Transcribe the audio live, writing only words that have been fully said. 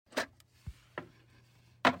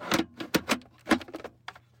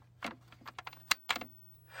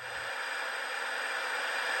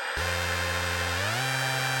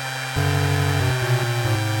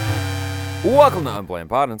Welcome to Unplanned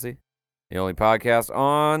Potency, the only podcast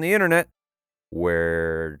on the internet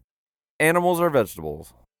where animals are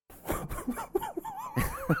vegetables.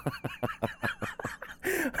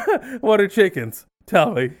 What are chickens?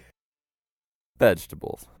 Tell me.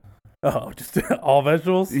 Vegetables. Oh, just all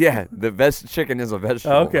vegetables? Yeah, the chicken is a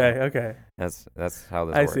vegetable. Okay. That's how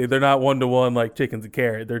this I works. see. They're not one-to-one like chickens and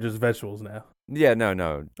carrot. They're just vegetables now. Yeah,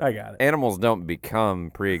 no. I got it. Animals don't become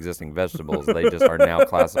pre-existing vegetables. They just are now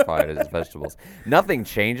classified as vegetables. Nothing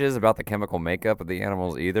changes about the chemical makeup of the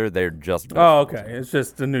animals either. They're just vegetables. Oh, okay. It's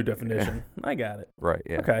just a new definition. I got it. Right,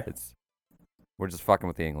 yeah. Okay. We're just fucking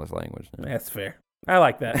with the English language now. That's fair. I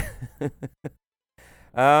like that.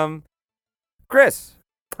 Chris,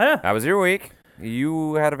 Yeah, how was your week?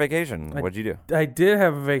 You had a vacation. What'd you do? I did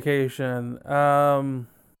have a vacation.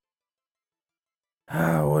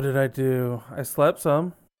 What did I do? I slept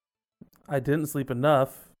some. I didn't sleep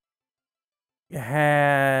enough.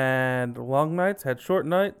 Had long nights, had short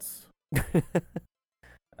nights.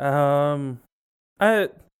 It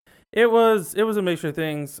was a mixture of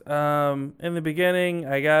things. In the beginning,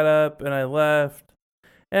 I got up and I left,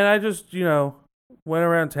 and I just went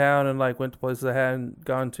around town and went to places I hadn't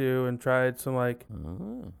gone to and tried some I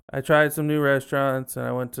tried some new restaurants, and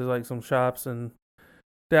I went to some shops in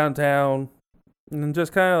downtown, and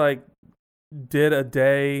just kind of did a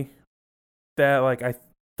day that I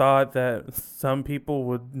thought that some people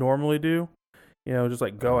would normally do, just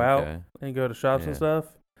go out and go to shops and stuff.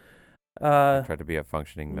 Tried to be a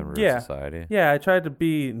functioning member of society. Yeah, I tried to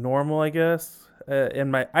be normal, I guess.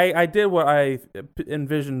 I did what I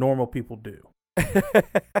envision normal people do.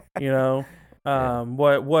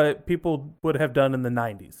 What people would have done in the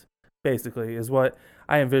 90s, basically, is what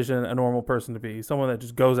I envision a normal person to be. Someone that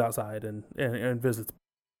just goes outside and visits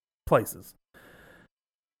places.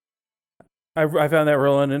 I found that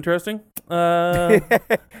real uninteresting. And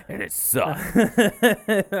it sucked.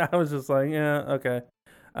 I was just yeah, okay.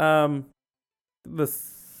 The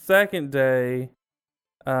second day,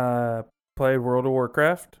 played World of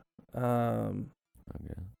Warcraft. Okay.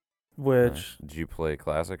 Which nice. Did you play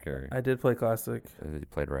Classic or? I did play Classic. You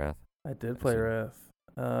played Wrath. I did play Wrath.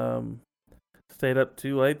 Stayed up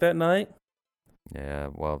too late that night. Yeah,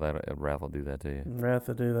 well, that Wrath will do that to you. Wrath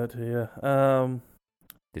will do that to you.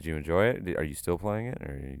 Did you enjoy it? Are you still playing it?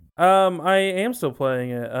 Or I am still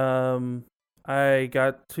playing it. I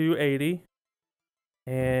got to 80,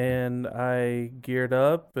 and I geared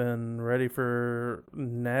up and ready for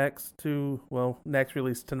next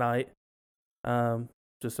release tonight.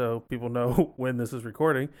 Just so people know when this is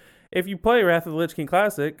recording. If you play Wrath of the Lich King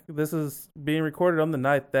Classic, this is being recorded on the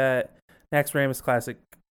night that Naxxramas Classic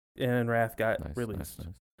and Wrath got released.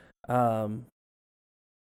 Nice.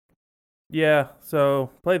 Yeah,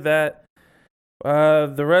 so played that.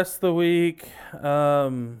 The rest of the week,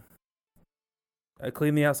 I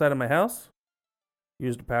cleaned the outside of my house,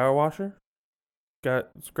 used a power washer,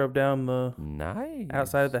 got scrubbed down the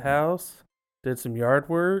outside of the house, did some yard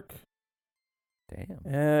work. Damn.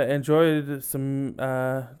 Enjoyed some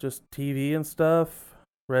just TV and stuff.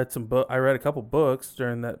 Read some I read a couple books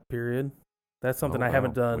during that period. That's something I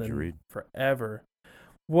haven't done in forever.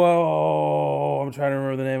 Whoa, I'm trying to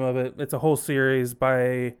remember the name of it. It's a whole series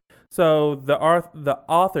by the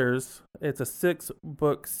authors. It's a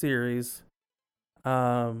 6-book series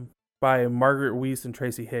by Margaret Weis and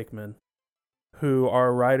Tracy Hickman, who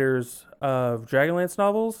are writers of Dragonlance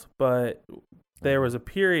novels, but there was a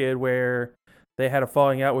period where they had a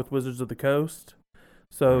falling out with Wizards of the Coast,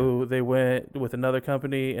 so they went with another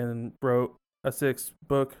company and wrote a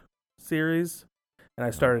 6-book series, and I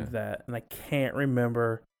started that, and I can't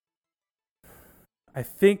remember. I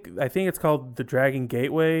think it's called the Dragon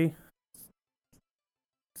Gateway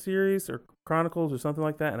series or Chronicles or something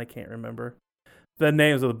like that, and I can't remember. The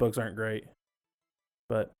names of the books aren't great,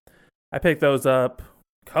 but I picked those up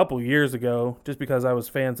a couple years ago just because I was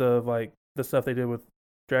fans of the stuff they did with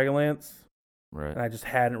Dragonlance. Right. And I just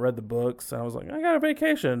hadn't read the books. And I was I got a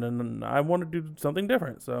vacation and I want to do something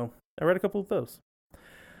different. So I read a couple of those.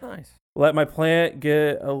 Nice. Let my plant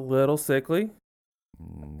get a little sickly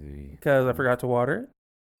because I forgot to water it.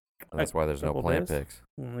 That's why there's no plant pics.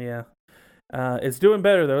 Yeah. It's doing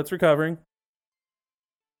better, though. It's recovering.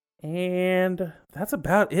 And that's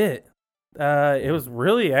about it. It was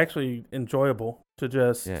really actually enjoyable to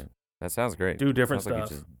just that sounds great. Do different stuff. Like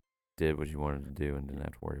you just did what you wanted to do and didn't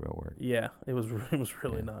have to worry about work. Yeah, it was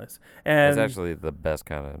really nice. And it's actually the best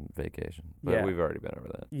kind of vacation. But we've already been over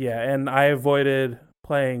that. Yeah, and I avoided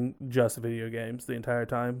playing just video games the entire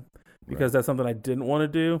time because that's something I didn't want to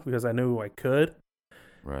do because I knew I could.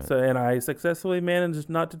 Right. So and I successfully managed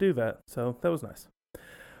not to do that. So that was nice.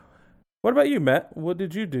 What about you, Matt? What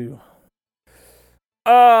did you do?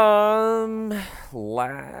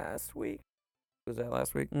 Last week. Was that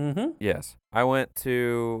last week? Mm-hmm. Yes. I went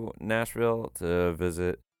to Nashville to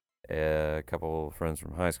visit a couple of friends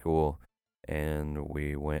from high school, and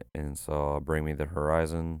we went and saw Bring Me the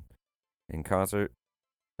Horizon in concert.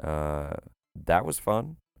 That was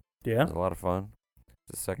fun. Yeah. It was a lot of fun.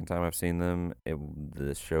 It's the second time I've seen them.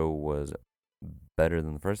 The show was better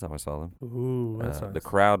than the first time I saw them. Ooh, that's nice. The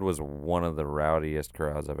crowd was one of the rowdiest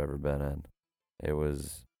crowds I've ever been in. It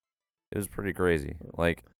was pretty crazy.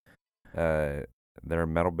 Like, they're a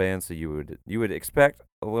metal band, so you would expect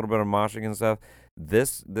a little bit of moshing and stuff.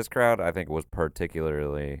 This crowd, I think, was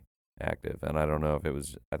particularly active, and I don't know if it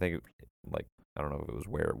was. I don't know if it was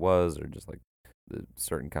where it was or just like the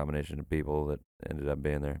certain combination of people that ended up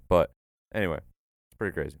being there. But anyway, it's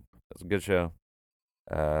pretty crazy. It was a good show.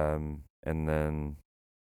 And then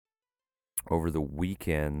over the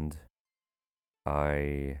weekend,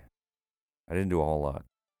 I didn't do a whole lot,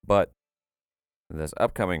 but this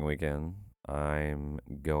upcoming weekend, I'm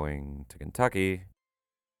going to Kentucky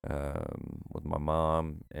with my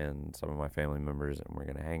mom and some of my family members, and we're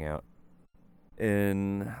gonna hang out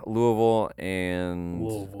in Louisville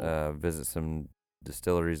and visit some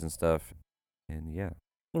distilleries and stuff. And yeah.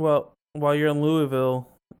 Well, while you're in Louisville,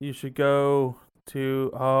 you should go to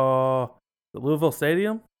the Louisville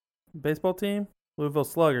Stadium baseball team, Louisville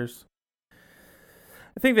Sluggers.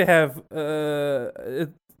 I think they have their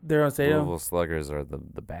own stadium. Louisville Sluggers are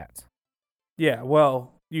the bats. Yeah,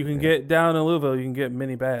 well, you can get down in Louisville. You can get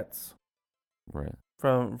mini bats, right?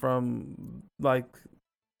 From like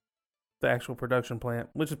the actual production plant,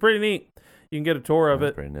 which is pretty neat. You can get a tour of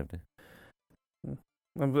it. Pretty nifty.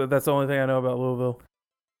 That's the only thing I know about Louisville.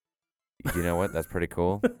 You know what? That's pretty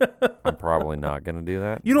cool. I'm probably not gonna do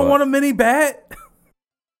that. You don't want a mini bat?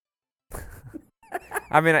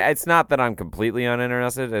 I mean, it's not that I'm completely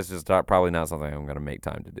uninterested. It's just probably not something I'm going to make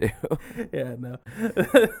time to do. Yeah, no.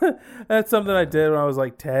 That's something I did when I was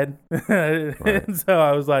like 10. Right. And so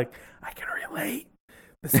I was like, I can relate.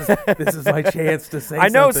 This is my chance to say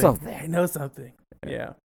something. I know something.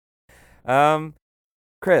 Yeah.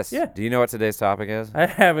 Chris, do you know what today's topic is? I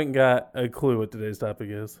haven't got a clue what today's topic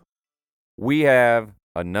is. We have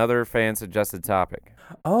another fan-suggested topic.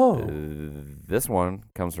 Oh. This one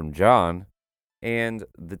comes from John. And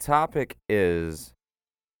the topic is,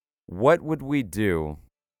 what would we do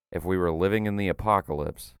if we were living in the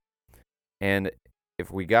apocalypse? And if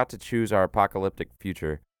we got to choose our apocalyptic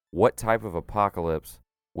future, what type of apocalypse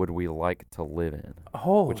would we like to live in?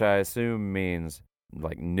 Oh. Which I assume means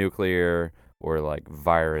like nuclear or like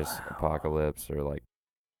virus apocalypse or like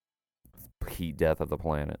heat death of the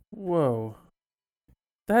planet. Whoa.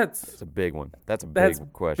 That's a big one. That's a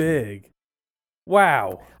big question. Big.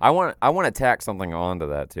 Wow. I want to tack something onto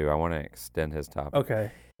that too. I want to extend his topic.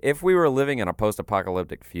 Okay. If we were living in a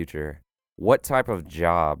post-apocalyptic future, what type of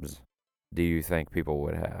jobs do you think people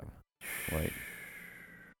would have? Like,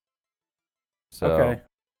 so. Okay.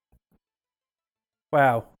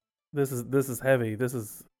 Wow. This is heavy. There's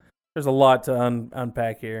a lot to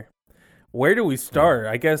unpack here. Where do we start?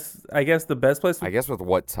 I guess the best place. I guess with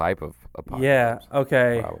what type of apocalypse? Yeah.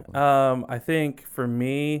 Okay. Probably. I think for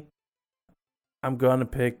me, I'm gonna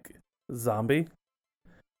pick zombie.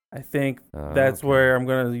 I think that's where I'm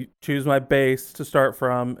gonna choose my base to start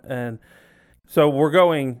from, and so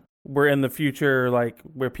we're in the future, like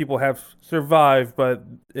where people have survived, but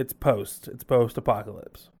it's post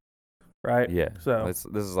apocalypse, right? Yeah. So this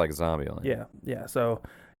is like Zombieland. Yeah. So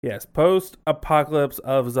yes, post apocalypse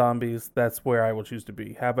of zombies. That's where I will choose to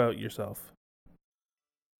be. How about yourself?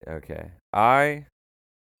 Okay.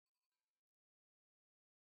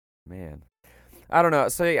 Man. I don't know.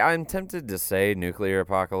 So I'm tempted to say nuclear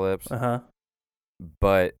apocalypse.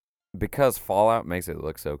 But because Fallout makes it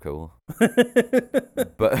look so cool.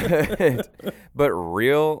 but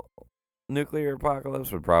real nuclear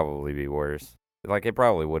apocalypse would probably be worse. Like, it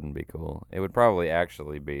probably wouldn't be cool. It would probably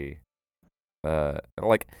actually be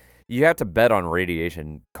like you have to bet on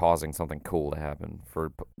radiation causing something cool to happen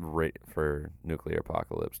for nuclear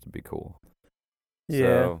apocalypse to be cool. Yeah.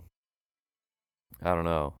 So, I don't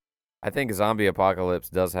know. I think zombie apocalypse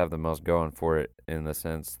does have the most going for it in the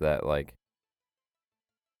sense that, like,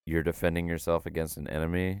 you're defending yourself against an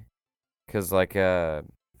enemy. Because, like,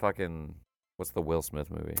 what's the Will Smith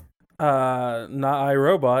movie? Not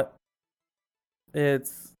iRobot.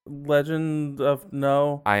 It's Legend of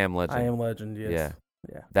No. I Am Legend. I Am Legend, yes.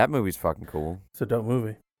 Yeah. That movie's fucking cool. It's a dope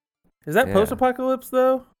movie. Is that post-apocalypse,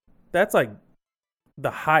 though? That's, like, the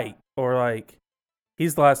height, or, like...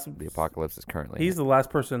 He's the last. The apocalypse is currently. He's the last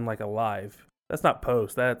person like alive. That's not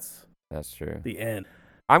post. That's true. The end.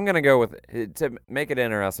 I'm gonna go with to make it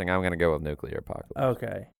interesting. I'm gonna go with nuclear apocalypse.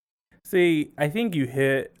 Okay. See, I think you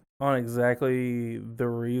hit on exactly the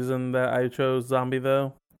reason that I chose zombie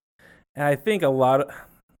though, and I think a lot of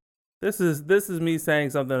this is me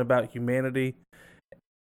saying something about humanity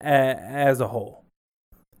as a whole.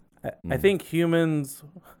 I think humans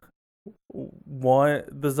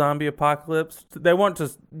want the zombie apocalypse. They want to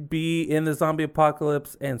be in the zombie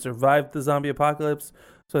apocalypse and survive the zombie apocalypse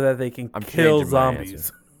so that they can kill zombies.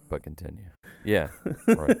 Answer, but continue. Yeah.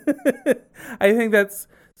 Right. I think that's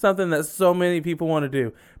something that so many people want to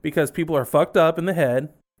do because people are fucked up in the head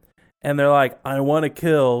and they're like, I want to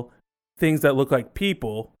kill things that look like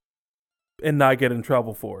people and not get in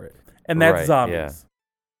trouble for it. And that's zombies.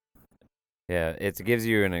 Yeah, it gives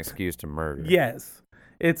you an excuse to murder. Yes.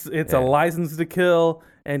 It's a license to kill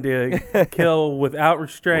and to kill without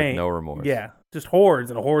restraint. With no remorse. Yeah, just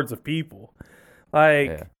hordes and hordes of people.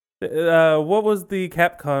 Like, what was the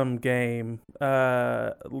Capcom game?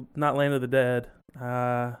 Not Land of the Dead.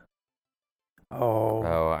 I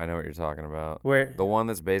know what you're talking about. Where the one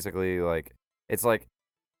that's basically like it's like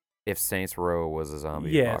if Saints Row was a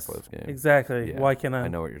zombie apocalypse game. Exactly. Yeah, why can't I? I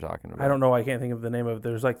know what you're talking about. I don't know why I can't think of the name of it.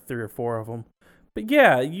 There's like 3 or 4 of them. But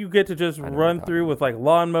yeah, you get to just run through with like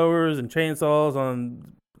lawnmowers and chainsaws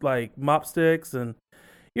on like mop sticks, and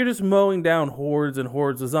you're just mowing down hordes and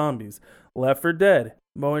hordes of zombies. Left 4 Dead,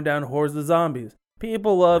 mowing down hordes of zombies.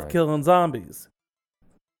 People love killing zombies.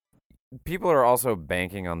 People are also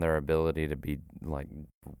banking on their ability to be like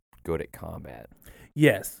good at combat.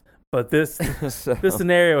 Yes, but this this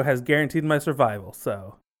scenario has guaranteed my survival,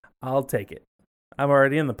 so I'll take it. I'm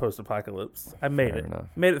already in the post-apocalypse. I made it. Enough.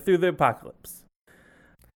 Made it through the apocalypse.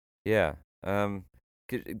 Yeah.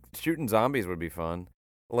 Shooting zombies would be fun.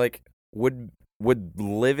 Like, would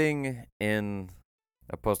living in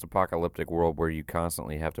a post-apocalyptic world where you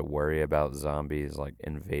constantly have to worry about zombies like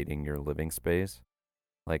invading your living space,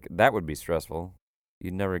 like that would be stressful.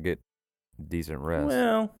 You'd never get decent rest.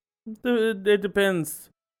 Well, it depends.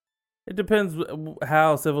 It depends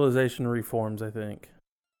how civilization reforms, I think.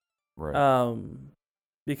 Right.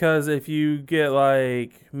 Because if you get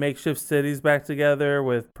like makeshift cities back together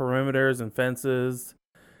with perimeters and fences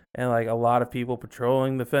and like a lot of people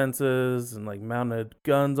patrolling the fences and like mounted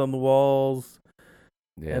guns on the walls,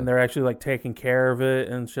 and they're actually like taking care of it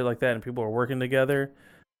and shit like that, and people are working together,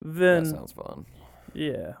 then that sounds fun.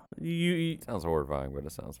 Yeah, it sounds horrifying, but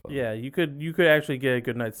it sounds fun. Yeah, you could actually get a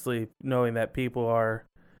good night's sleep knowing that people are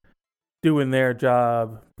doing their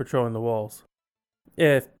job patrolling the walls.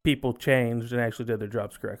 If people changed and actually did their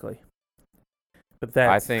jobs correctly. But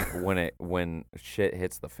I think when shit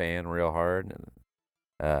hits the fan real hard,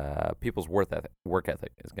 people's work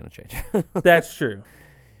ethic is going to change. That's true.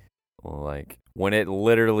 Like when it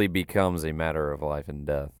literally becomes a matter of life and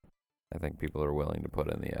death, I think people are willing to put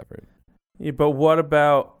in the effort. Yeah,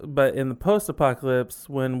 but in the post-apocalypse,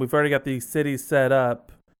 when we've already got these cities set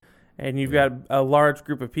up, and you've got a large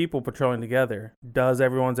group of people patrolling together, does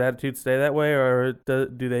everyone's attitude stay that way, or do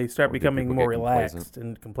they start becoming more relaxed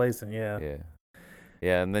and complacent? Yeah.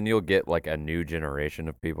 Yeah, and then you'll get like a new generation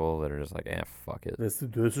of people that are just like, fuck it. This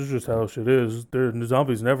is just how shit is. The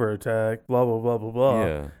zombies never attack, blah, blah, blah, blah, blah.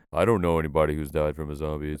 Yeah, I don't know anybody who's died from a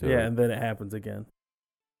zombie attack. Yeah, and then it happens again.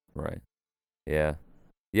 Right. Yeah.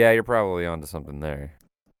 Yeah, you're probably onto something there,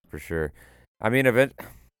 for sure. I mean,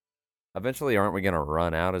 eventually, aren't we going to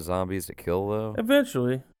run out of zombies to kill, though?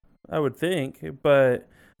 Eventually, I would think, but...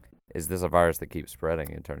 Is this a virus that keeps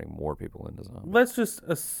spreading and turning more people into zombies? Let's just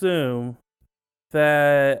assume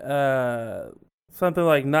that something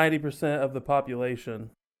like 90% of the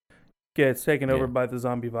population gets taken over by the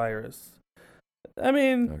zombie virus. I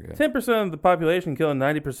mean, 10% of the population killing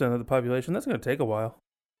 90% of the population, that's going to take a while.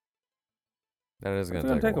 That is going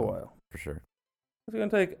to take a while. For sure. It's going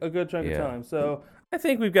to take a good chunk of time. So I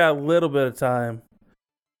think we've got a little bit of time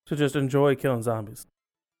to just enjoy killing zombies.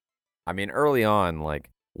 I mean, early on, like,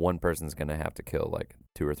 one person's going to have to kill, like,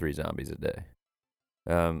 2 or 3 zombies a day.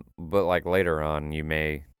 But, like, later on,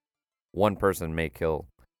 one person may kill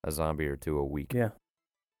a zombie or 2 a week. Yeah.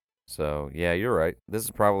 So, yeah, you're right. This is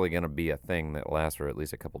probably going to be a thing that lasts for at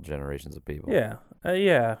least a couple generations of people. Yeah.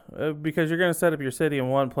 Because you're going to set up your city in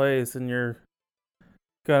one place, and you're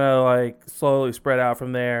gonna like slowly spread out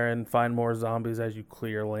from there and find more zombies as you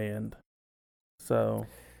clear land. So,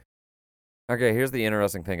 okay, here's the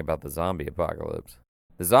interesting thing about the zombie apocalypse.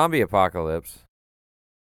 The zombie apocalypse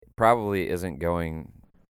probably isn't going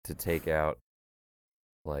to take out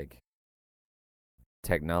like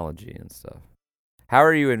technology and stuff. How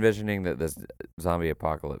are you envisioning that this zombie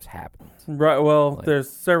apocalypse happens? Right. Well, there's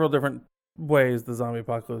several different ways the zombie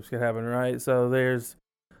apocalypse could happen. Right. So there's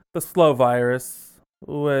the slow virus.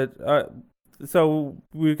 So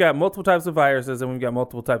we've got multiple types of viruses and we've got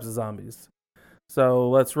multiple types of zombies. So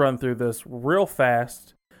let's run through this real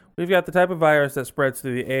fast. We've got the type of virus that spreads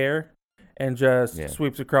through the air and just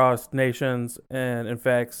sweeps across nations and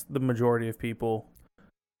infects the majority of people.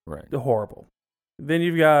 Right. Horrible. Then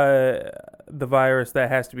you've got the virus that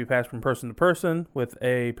has to be passed from person to person with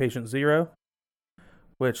a patient zero,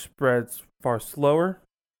 which spreads far slower.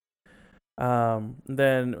 Then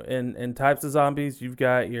in types of zombies, you've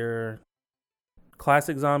got your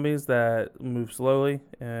classic zombies that move slowly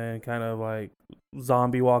and kind of like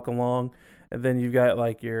zombie walk along. And then you've got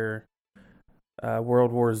like your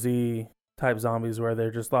World War Z type zombies where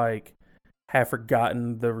they're just like have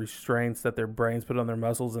forgotten the restraints that their brains put on their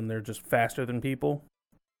muscles and they're just faster than people.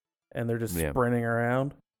 And they're just sprinting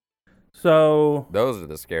around. So those are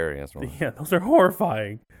the scariest ones. Yeah, those are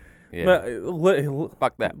horrifying. Yeah.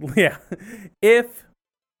 Fuck that. Yeah. If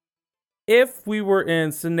we were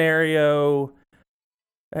in scenario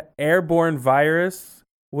airborne virus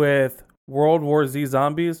with World War Z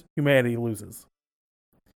zombies, humanity loses.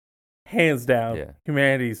 Hands down. Yeah.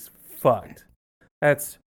 Humanity's fucked.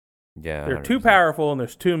 They're too powerful and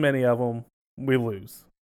there's too many of them. We lose.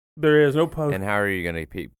 There is no post. And how are you going to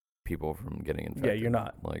keep people from getting infected? Yeah, you're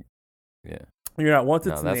not. You're not. Once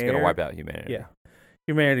it's in the air, that's going to wipe out humanity. Yeah.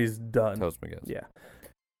 Humanity's done. Toast McGinnis. Yeah.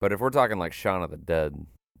 But if we're talking like Shaun of the Dead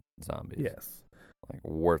zombies. Yes. Like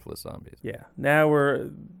worthless zombies. Yeah. Now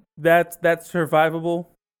that's survivable.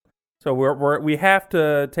 So we have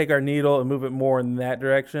to take our needle and move it more in that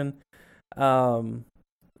direction. Now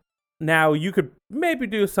you could maybe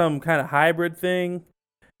do some kind of hybrid thing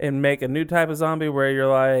and make a new type of zombie where you're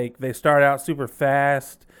like they start out super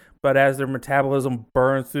fast, but as their metabolism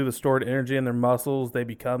burns through the stored energy in their muscles, they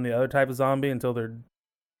become the other type of zombie until they're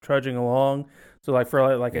trudging along. So like for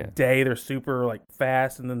a day they're super like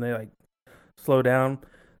fast and then they like slow down.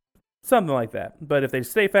 Something like that. But if they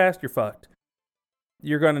stay fast, you're fucked.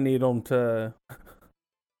 You're going to need them to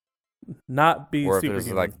not be superhuman. Or if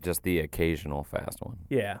it's like just the occasional fast one.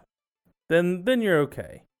 Yeah. Then you're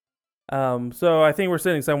okay. So I think we're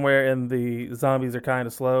sitting somewhere in the zombies are kind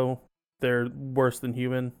of slow. They're worse than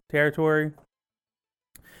human territory.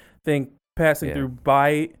 I think passing through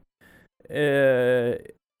bite. I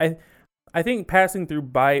think passing through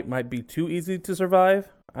bite might be too easy to survive.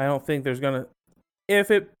 I don't think there's gonna. If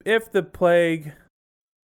the plague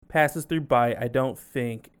passes through bite, I don't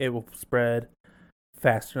think it will spread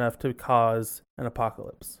fast enough to cause an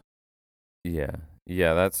apocalypse. Yeah,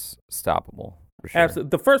 that's stoppable for sure. Absolutely.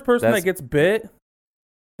 The first person that gets bit,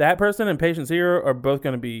 that person and patient zero are both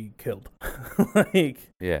going to be killed,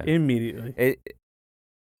 immediately.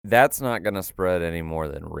 That's not going to spread any more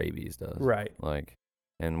than rabies does, right?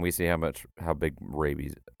 And we see how big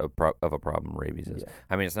rabies of a problem rabies is. Yeah.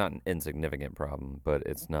 I mean, it's not an insignificant problem, but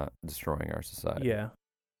it's not destroying our society. Yeah,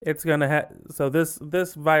 it's gonna so this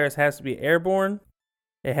virus has to be airborne.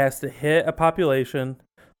 It has to hit a population.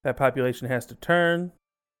 That population has to turn.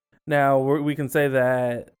 Now we can say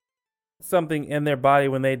that something in their body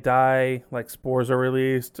when they die, like spores are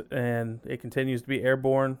released, and it continues to be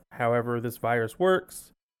airborne. However, this virus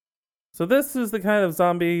works. So this is the kind of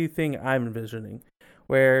zombie thing I'm envisioning,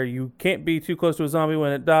 where you can't be too close to a zombie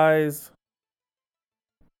when it dies.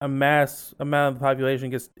 A mass amount of the population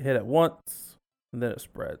gets hit at once, and then it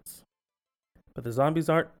spreads. But the zombies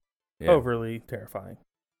aren't overly terrifying.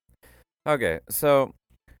 Okay, so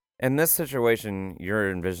in this situation,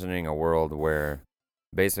 you're envisioning a world where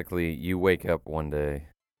basically you wake up one day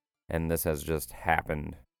and this has just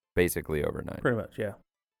happened basically overnight. Pretty much, yeah.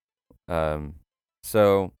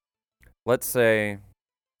 So let's say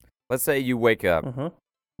you wake up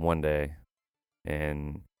one day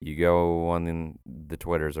and you go on the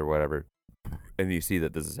Twitters or whatever and you see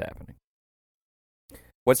that this is happening.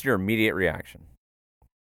 What's your immediate reaction?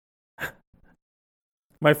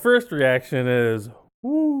 My first reaction is,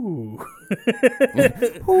 ooh.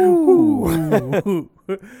 Ooh.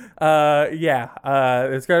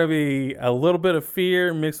 It's going to be a little bit of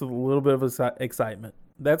fear mixed with a little bit of excitement.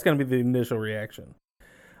 That's going to be the initial reaction.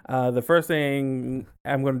 The first thing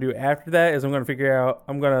I'm going to do after that is I'm going to figure out,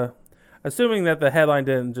 assuming that the headline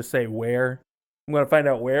didn't just say where, I'm going to find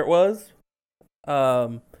out where it was.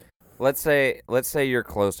 Let's say you're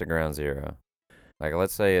close to ground zero. Like,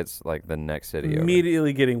 let's say it's like the next city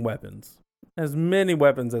immediately over. Getting weapons. As many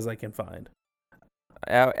weapons as I can find.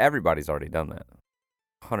 Everybody's already done that.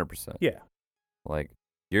 100%. Yeah. Like,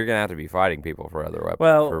 you're going to have to be fighting people for other weapons.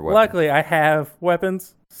 Well, luckily I have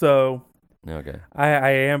weapons, so okay.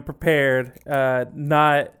 I am prepared.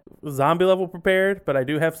 Not zombie level prepared, but I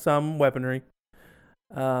do have some weaponry.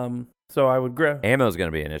 So I would grab... Ammo's going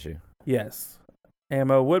to be an issue. Yes.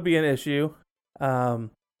 ammo would be an issue.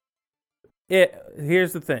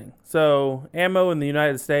 Here's the thing. So ammo in the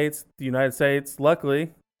United States,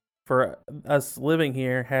 luckily for us living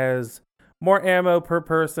here, has more ammo per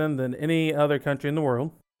person than any other country in the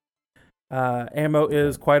world. Ammo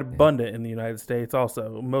is quite abundant in the United States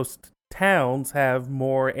also. Most towns have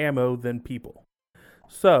more ammo than people.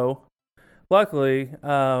 So, luckily,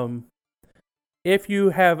 if you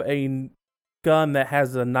have a gun that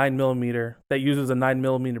has a 9mm, that uses a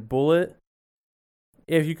 9mm bullet,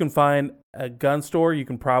 if you can find a gun store, you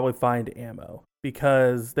can probably find ammo.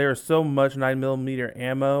 Because there's so much 9mm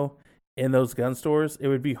ammo in those gun stores, it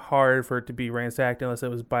would be hard for it to be ransacked unless it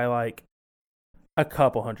was by like a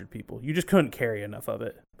couple hundred people. You just couldn't carry enough of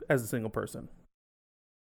it as a single person.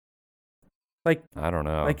 Like, I don't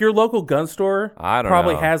know. Like your local gun store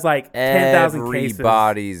probably has like 10,000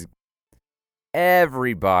 cases.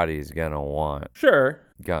 Everybody's gonna want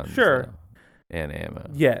guns. Sure. Though, and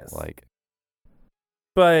ammo. Yes. Like,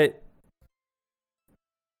 but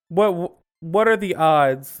what are the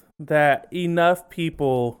odds that enough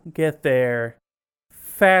people get there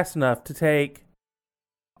fast enough to take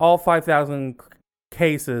all 5,000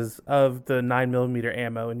 cases of the 9mm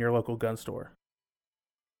ammo in your local gun store?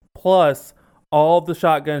 Plus all the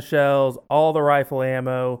shotgun shells, all the rifle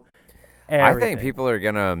ammo, everything. I think people are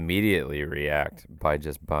going to immediately react by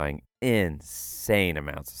just buying insane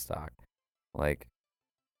amounts of stock. Like,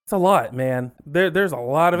 it's a lot, man. There's a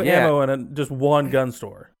lot of ammo in just one gun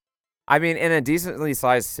store. I mean, in a decently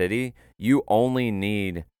sized city, you only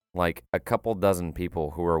need like a couple dozen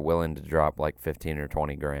people who are willing to drop like 15 or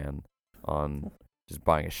 20 grand on just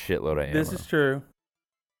buying a shitload of ammo. This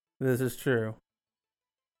is true.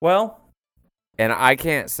 Well, and I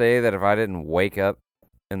can't say that if I didn't wake up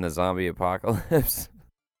in the zombie apocalypse,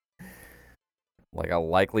 like a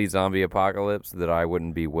likely zombie apocalypse, that I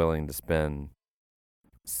wouldn't be willing to spend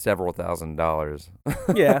several $1,000s.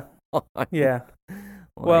 Yeah. Yeah.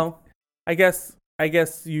 Like, well, I guess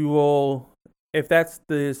you will, if that's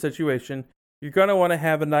the situation, you're going to want to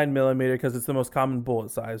have a 9mm because it's the most common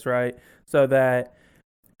bullet size, right? So that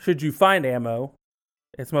should you find ammo,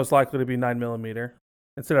 it's most likely to be 9mm.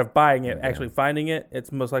 Instead of buying it, actually finding it,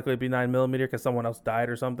 it's most likely to be 9mm because someone else died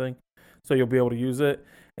or something. So you'll be able to use it.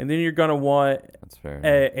 And then you're going to want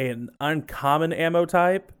an uncommon ammo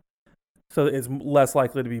type, so it's less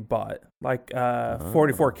likely to be bought. Like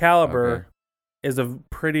 44 caliber is a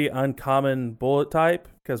pretty uncommon bullet type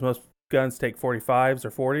because most guns take 45s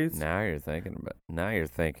or 40s. Now you're thinking.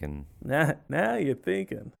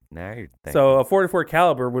 So a 44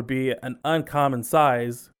 caliber would be an uncommon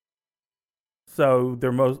size. So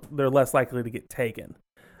they're less likely to get taken.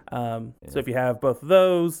 So if you have both of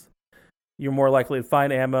those, you're more likely to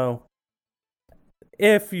find ammo.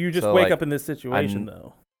 If you just wake up in this situation,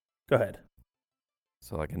 though, go ahead.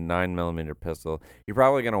 So like a 9mm pistol, you're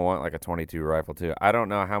probably gonna want like a 22 rifle too. I don't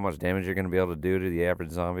know how much damage you're gonna be able to do to the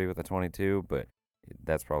average zombie with a 22, but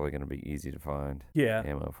that's probably gonna be easy to find. Yeah,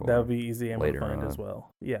 ammo for that would be easy ammo to find on. as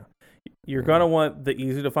well. Yeah, you're gonna want the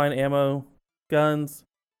easy to find ammo guns.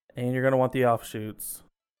 And you're going to want the offshoots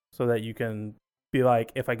so that you can be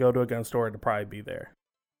like, if I go to a gun store, it'll probably be there.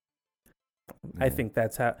 Yeah. I think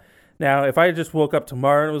that's how. Now, if I just woke up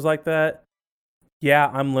tomorrow and it was like that, yeah,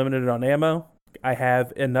 I'm limited on ammo. I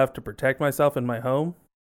have enough to protect myself in my home,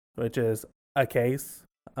 which is a case.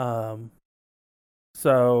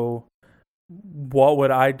 So what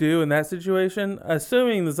would I do in that situation?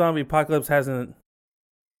 Assuming the zombie apocalypse hasn't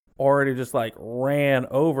already just like ran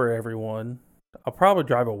over everyone, I'll probably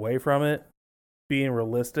drive away from it, being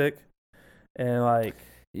realistic, and like.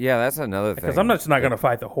 Yeah, that's another thing. Because I'm just not gonna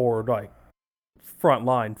fight the horde like front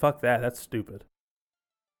line. Fuck that. That's stupid.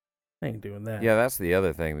 I ain't doing that. Yeah, that's the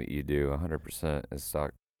other thing that you do 100% is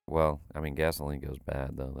stock. Well, I mean, gasoline goes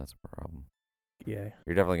bad though. That's a problem. Yeah.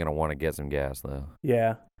 You're definitely gonna want to get some gas though.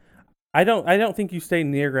 Yeah. I don't think you stay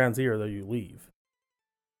near ground zero though. You leave.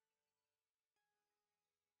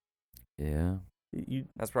 Yeah.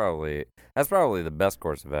 That's probably the best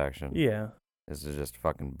course of action. Yeah, is to just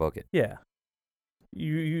fucking book it. Yeah,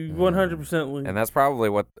 you 100%. And that's probably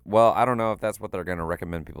what. Well, I don't know if that's what they're going to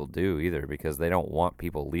recommend people do either, because they don't want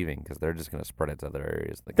people leaving because they're just going to spread it to other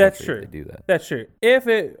areas of the country. That's true. If they do that. That's true.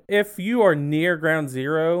 If you are near ground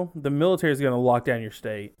zero, the military is going to lock down your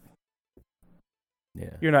state.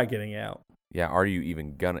 Yeah, you're not getting out. Yeah, are you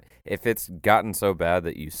even gonna? If it's gotten so bad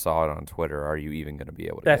that you saw it on Twitter, are you even gonna be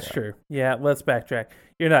able to? That's true. Yeah, let's backtrack.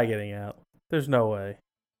 You're not getting out. There's no way.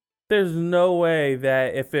 There's no way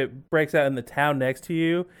that if it breaks out in the town next to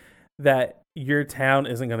you, that your town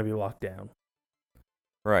isn't gonna be locked down.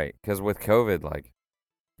 Right, because with COVID, like,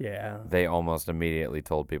 Yeah. They almost immediately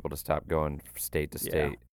told people to stop going state to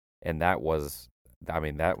state. And that was, I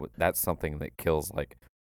mean, that's something that kills like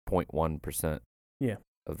 0.1%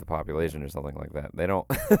 of the population or something like that. They don't,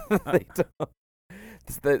 they don't.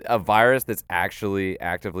 It's a virus that's actually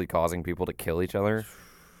actively causing people to kill each other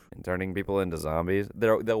and turning people into zombies.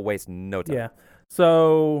 They'll waste no time. Yeah.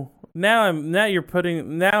 So now I'm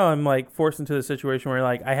like forced into the situation where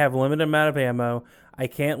like I have a limited amount of ammo. I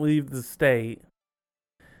can't leave the state.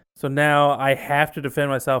 So now I have to defend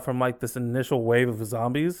myself from like this initial wave of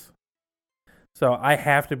zombies. So I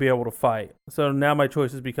have to be able to fight. So now my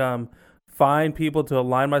choices become find people to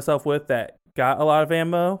align myself with that got a lot of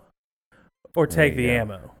ammo, or take the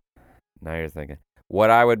ammo. Now you're thinking. What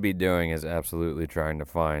I would be doing is absolutely trying to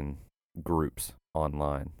find groups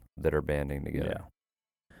online that are banding together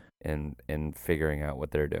and figuring out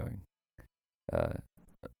what they're doing.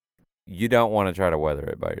 You don't want to try to weather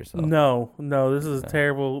it by yourself. No, this is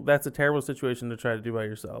terrible. That's a terrible situation to try to do by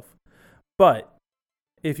yourself. But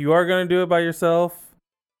if you are going to do it by yourself,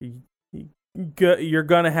 you're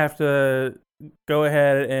going to have to go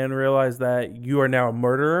ahead and realize that you are now a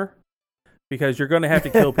murderer because you're going to have to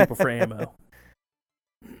kill people for ammo.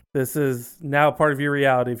 This is now part of your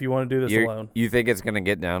reality if you want to do this alone. You think it's going to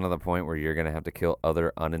get down to the point where you're going to have to kill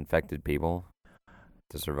other uninfected people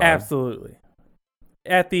to survive? Absolutely.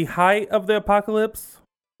 At the height of the apocalypse,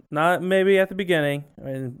 not maybe at the beginning,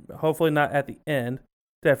 and hopefully not at the end,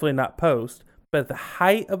 definitely not post, but at the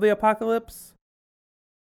height of the apocalypse,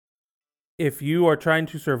 if you are trying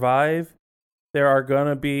to survive, there are going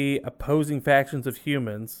to be opposing factions of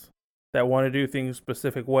humans that want to do things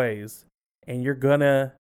specific ways, and you're going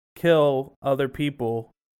to kill other people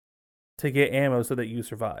to get ammo so that you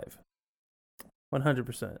survive.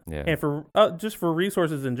 100%. Yeah. And for just for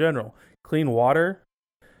resources in general, clean water,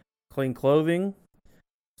 clean clothing,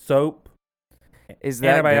 soap, is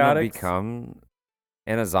that antibiotics. Going to become,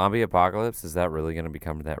 in a zombie apocalypse, is that really going to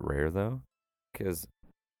become that rare, though? Because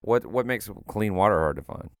what makes clean water hard to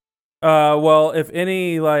find? Well, if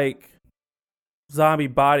any, like, zombie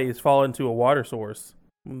bodies fall into a water source,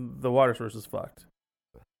 the water source is fucked.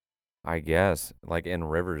 I guess. Like, in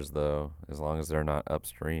rivers, though, as long as they're not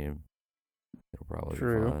upstream, it'll probably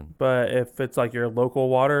be fine. But if it's, like, your local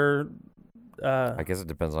water... I guess it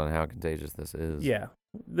depends on how contagious this is. Yeah.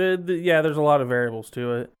 There's a lot of variables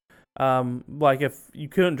to it. Like, if you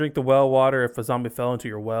couldn't drink the well water if a zombie fell into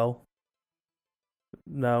your well,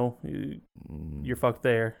 no, you're fucked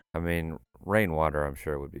there. I mean, rainwater, I'm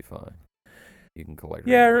sure, would be fine. You can collect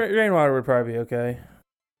rainwater would probably be okay.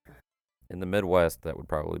 In the Midwest, that would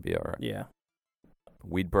probably be all right. Yeah.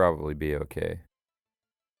 We'd probably be okay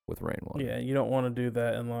with rainwater. Yeah, you don't want to do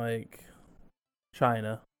that in, like,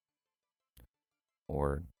 China.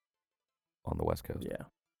 Or on the West Coast. Yeah.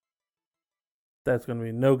 That's going to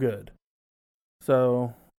be no good.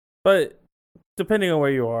 So, but depending on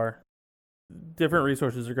where you are, different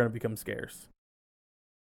resources are going to become scarce.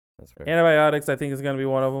 That's fair. Antibiotics, I think, is going to be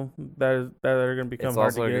one of them that are going to become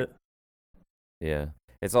hard to get. Yeah.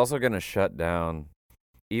 It's also going to shut down,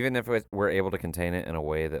 even if we're able to contain it in a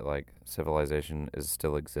way that, like, civilization is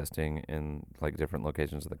still existing in, like, different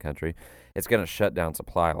locations of the country, it's going to shut down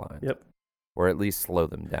supply lines. Yep. Or at least slow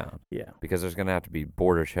them down. Yeah. Because there's going to have to be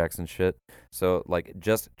border checks and shit. So, like,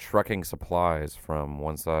 just trucking supplies from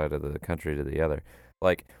one side of the country to the other.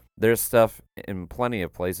 Like, there's stuff in plenty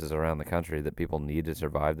of places around the country that people need to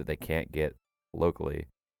survive that they can't get locally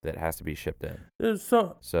that has to be shipped in.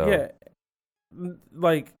 So yeah.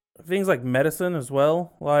 Like, things like medicine as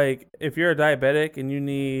well. Like, if you're a diabetic and you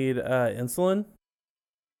need insulin,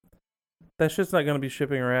 that shit's not going to be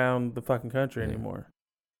shipping around the fucking country anymore.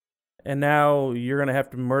 And now you're going to have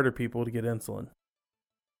to murder people to get insulin.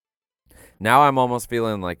 Now I'm almost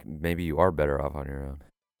feeling like maybe you are better off on your own.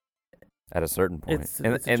 At a certain point.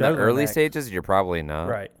 In the early stages, you're probably not.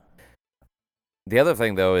 Right. The other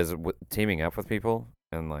thing, though, is teaming up with people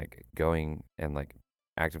and, like, going and, like,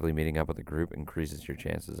 actively meeting up with a group increases your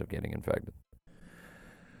chances of getting infected.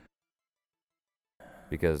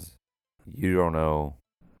 Because you don't know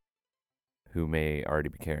who may already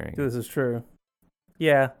be carrying. This is true.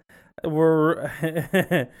 Yeah.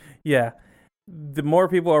 Yeah. The more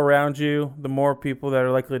people around you, the more people that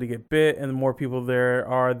are likely to get bit, and the more people there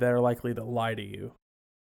are that are likely to lie to you.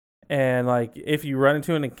 And, like, if you run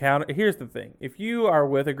into an encounter, here's the thing. If you are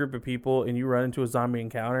with a group of people and you run into a zombie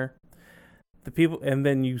encounter, and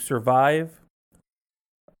then you survive,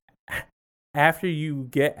 after you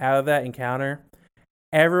get out of that encounter,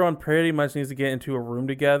 everyone pretty much needs to get into a room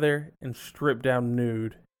together and strip down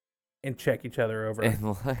nude and check each other over.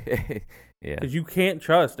 And yeah. Because you can't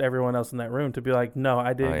trust everyone else in that room to be like, no,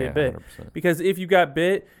 I didn't get bit. 100%. Because if you got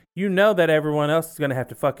bit, you know that everyone else is going to have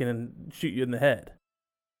to fucking shoot you in the head.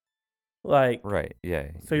 Like, right, yeah.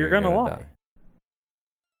 So you're going to lie. Die.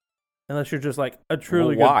 Unless you're just like a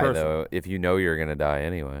truly good person. Why, though, if you know you're going to die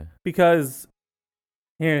anyway? Because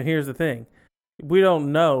here's the thing. We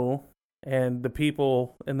don't know, and the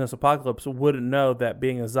people in this apocalypse wouldn't know that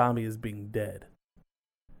being a zombie is being dead.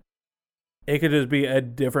 It could just be a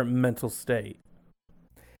different mental state.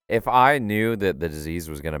 If I knew that the disease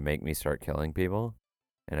was going to make me start killing people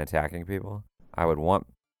and attacking people, I would want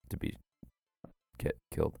to get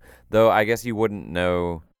killed. Though I guess you wouldn't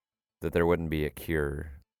know that there wouldn't be a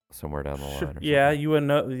cure somewhere down the line. Yeah, you wouldn't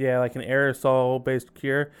know. Yeah, like an aerosol-based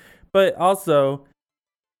cure. But also,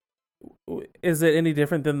 is it any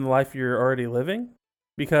different than the life you're already living?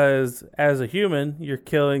 Because as a human, you're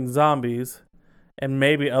killing zombies and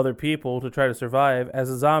maybe other people to try to survive. As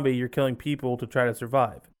a zombie, you're killing people to try to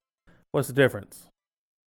survive. What's the difference?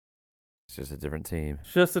 It's just a different team.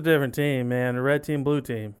 It's just a different team, man. A red team, blue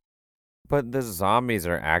team. But the zombies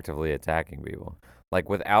are actively attacking people. Like,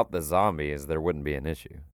 without the zombies, there wouldn't be an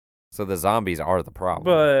issue. So the zombies are the problem.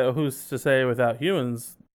 But who's to say without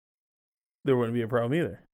humans, there wouldn't be a problem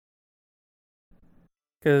either?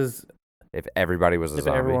 Because if everybody was a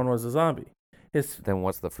zombie. If everyone was a zombie. Then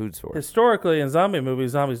what's the food source? Historically, in zombie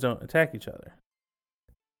movies, zombies don't attack each other.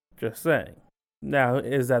 Just saying. Now,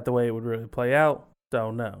 is that the way it would really play out?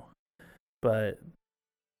 Don't know. But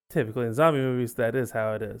typically in zombie movies, that is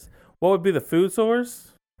how it is. What would be the food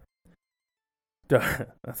source?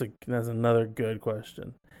 That's another good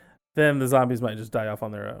question. Then the zombies might just die off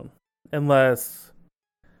on their own. Unless,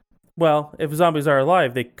 well, if zombies are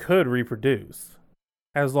alive, they could reproduce.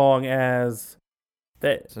 As long as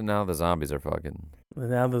they... So now the zombies are fucking...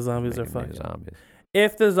 Now the zombies are fucking. Zombies.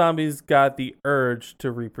 If the zombies got the urge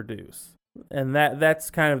to reproduce. And that's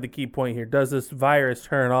kind of the key point here. Does this virus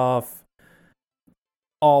turn off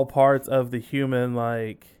all parts of the human,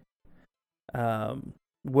 like,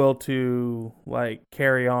 will to, like,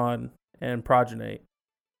 carry on and progenate?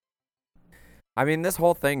 I mean, this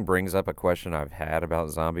whole thing brings up a question I've had about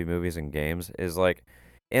zombie movies and games. Is, like,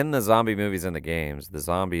 in the zombie movies and the games, the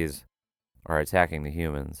zombies are attacking the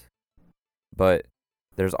humans. But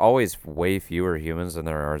there's always way fewer humans than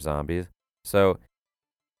there are zombies. So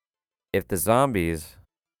if the zombies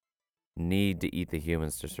need to eat the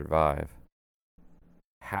humans to survive,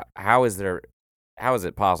 how is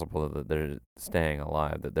it possible that they're staying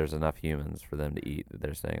alive, that there's enough humans for them to eat, that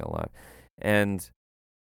they're staying alive? And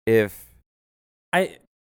if...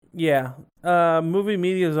 movie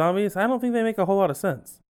media zombies, I don't think they make a whole lot of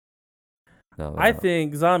sense. No, I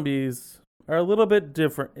think zombies are a little bit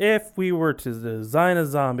different. If we were to design a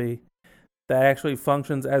zombie that actually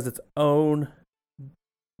functions as its own,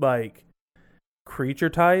 like, creature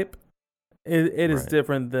type, it is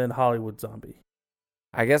different than Hollywood zombie.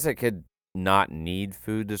 I guess it could not need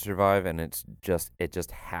food to survive, and it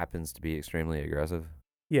just happens to be extremely aggressive.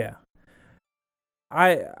 Yeah.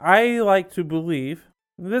 I like to believe,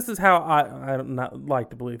 this is how I not like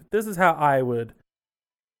to believe, this is how I would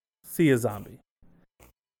see a zombie.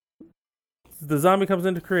 The zombie comes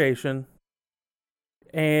into creation,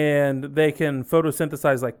 and they can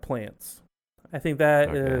photosynthesize like plants. I think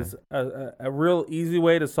that is a real easy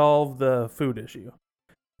way to solve the food issue.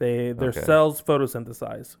 Their cells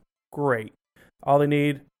photosynthesize. Great. All they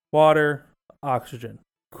need, water, oxygen.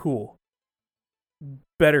 Cool.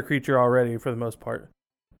 Better creature already for the most part.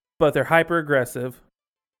 But they're hyper aggressive,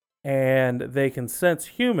 and they can sense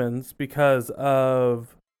humans because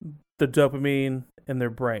of the dopamine in their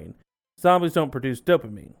brain. Zombies don't produce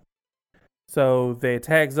dopamine. So they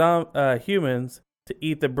attack humans to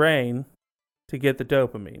eat the brain to get the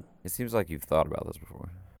dopamine. It seems like you've thought about this before.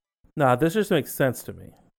 Nah, this just makes sense to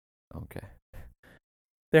me. Okay.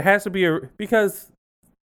 There has to be because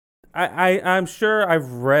I'm sure I've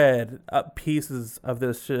read pieces of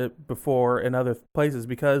this shit before in other places,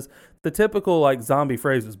 because the typical, like, zombie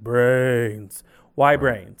phrase is brains. Why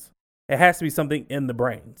brains? It has to be something in the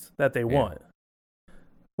brains that they want.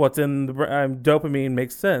 What's in the dopamine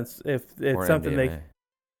makes sense if it's or something MDMA.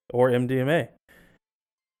 Or MDMA.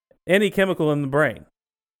 Any chemical in the brain.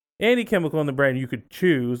 Any chemical in the brain you could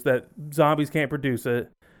choose that zombies can't produce it.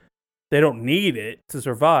 They don't need it to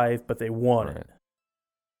survive, but they want it.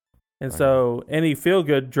 And so any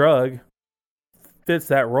feel-good drug fits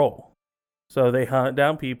that role. So they hunt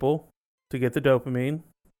down people to get the dopamine.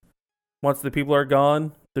 Once the people are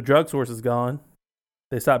gone, the drug source is gone.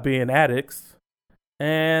 They stop being addicts.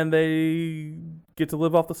 And they get to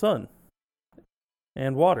live off the sun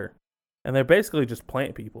and water. And they're basically just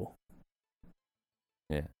plant people.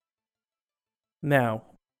 Now,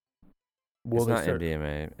 it's not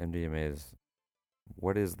MDMA. MDMA is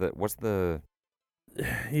what's the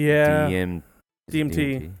DMT.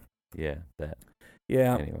 DMT? Yeah, that.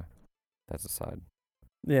 Yeah. Anyway, that's aside.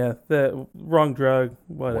 Yeah, the wrong drug,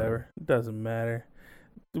 whatever. It doesn't matter.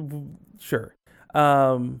 Sure.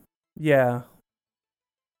 Yeah.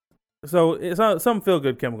 So it's not some feel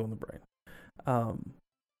good chemical in the brain. I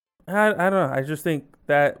don't know. I just think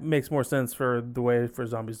that makes more sense for the way for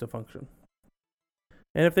zombies to function.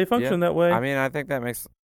 And if they function that way, I mean, I think that makes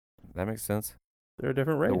sense. They're a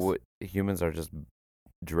different race. Humans are just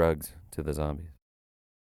drugs to the zombies.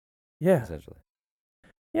 Yeah. Essentially.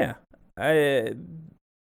 Yeah. And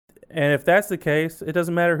if that's the case, it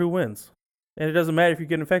doesn't matter who wins. And it doesn't matter if you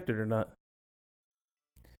get infected or not.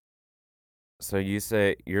 So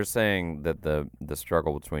you're saying that the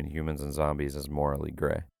struggle between humans and zombies is morally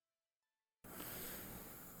gray.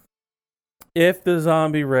 If the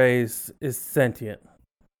zombie race is sentient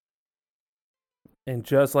and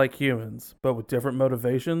just like humans, but with different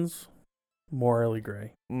motivations, morally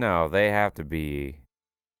gray. No, they have to be,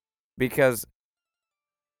 because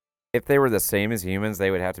if they were the same as humans,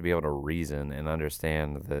 they would have to be able to reason and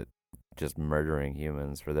understand that just murdering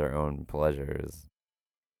humans for their own pleasure is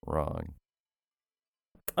wrong.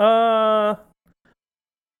 If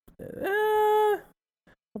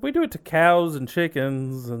we do it to cows and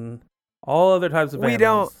chickens and all other types of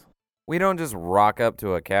animals. We don't just rock up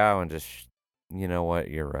to a cow and just, you know what,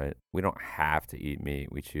 you're right. We don't have to eat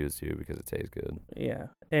meat. We choose to because it tastes good. Yeah.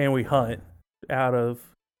 And we hunt out of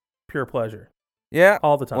pure pleasure. Yeah.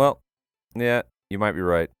 All the time. Well, yeah, you might be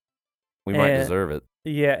right. We might deserve it.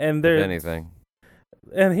 Yeah, and there's anything.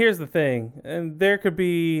 And here's the thing. And there could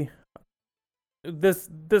be this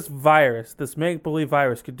virus, this make-believe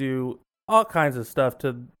virus could do all kinds of stuff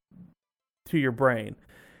to your brain.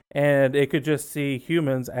 And it could just see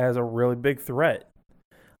humans as a really big threat.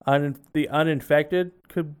 The uninfected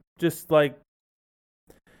could just you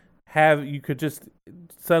could just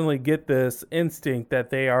suddenly get this instinct that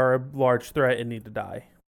they are a large threat and need to die.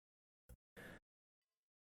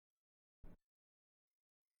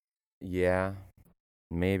 Yeah,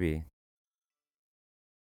 maybe.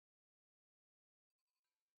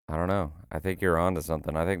 I don't know. I think you're onto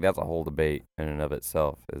something. I think that's a whole debate in and of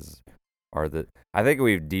itself. I think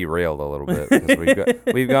we've derailed a little bit because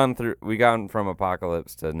we've gone from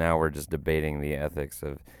apocalypse to now we're just debating the ethics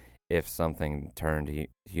of if something turned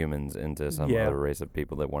humans into some other race of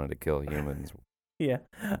people that wanted to kill humans. Yeah.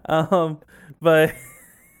 But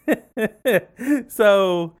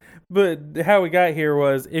but how we got here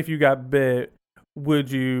was, if you got bit, would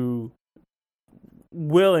you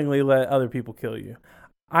willingly let other people kill you?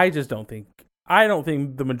 I don't think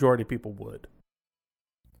the majority of people would.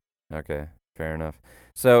 Okay, fair enough.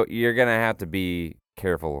 So you're going to have to be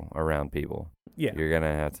careful around people. Yeah. You're going to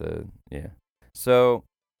have to, yeah. So,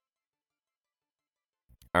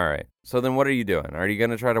 all right. So then what are you doing? Are you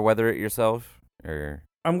going to try to weather it yourself? Or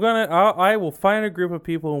I will find a group of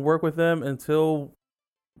people and work with them until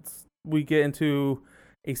we get into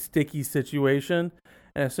a sticky situation.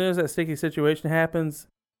 And as soon as that sticky situation happens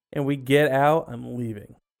and we get out, I'm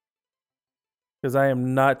leaving. Because I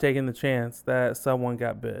am not taking the chance that someone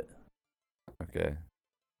got bit. Okay.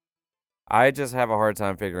 I just have a hard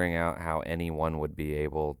time figuring out how anyone would be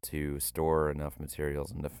able to store enough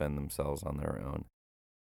materials and defend themselves on their own.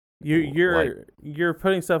 You're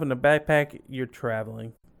putting stuff in a backpack. You're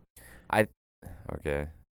traveling. Okay.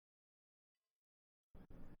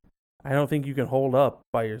 I don't think you can hold up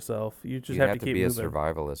by yourself. You just have to keep moving. You'd have to be a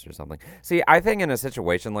survivalist or something. See, I think in a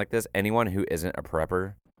situation like this, anyone who isn't a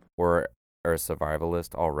prepper or a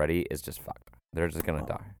survivalist already is just fucked. They're just gonna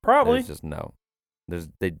die. Probably. There's just no.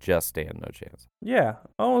 They just stand no chance. Yeah,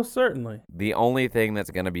 almost certainly. The only thing that's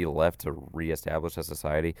gonna be left to reestablish a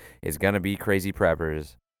society is gonna be crazy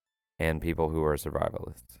preppers and people who are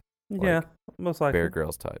survivalists. Yeah, most likely. Bear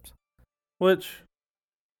Grylls types. Which,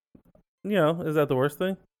 is that the worst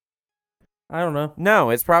thing? I don't know.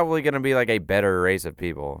 No, it's probably gonna be like a better race of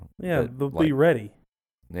people. Yeah, they'll be ready.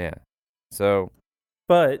 Yeah. So.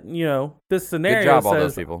 But, this scenario good job, says all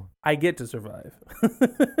those people. I get to survive.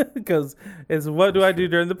 Because it's what do I do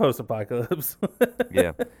during the post-apocalypse?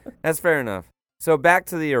 Yeah, that's fair enough. So back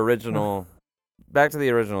to the original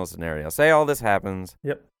scenario. Say all this happens.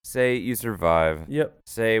 Yep. Say you survive. Yep.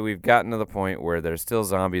 Say we've gotten to the point where there's still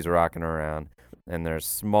zombies rocking around and there's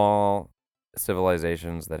small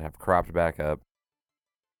civilizations that have cropped back up.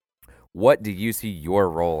 What do you see your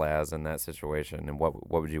role as in that situation, and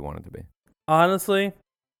what would you want it to be? Honestly,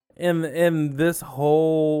 in a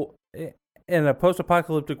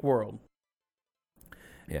post-apocalyptic world,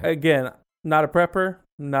 again, not a prepper,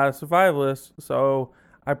 not a survivalist, so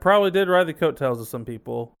I probably did ride the coattails of some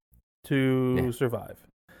people to survive.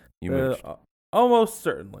 Almost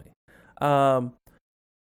certainly. I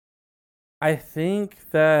think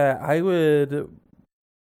that I would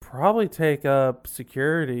probably take up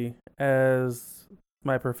security as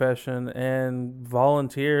my profession and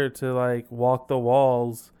volunteer to like walk the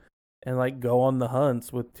walls and like go on the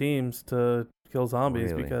hunts with teams to kill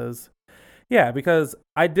zombies. Really? because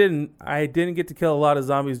I didn't get to kill a lot of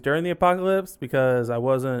zombies during the apocalypse because I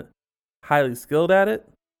wasn't highly skilled at it.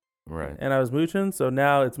 Right. And I was mooching, so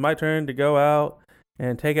now it's my turn to go out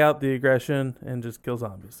and take out the aggression and just kill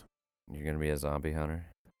zombies. You're going to be a zombie hunter?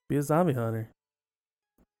 Be a zombie hunter.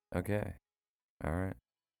 Okay. All right.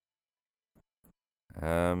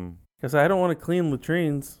 Because I don't want to clean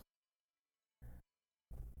latrines.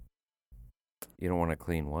 You don't want to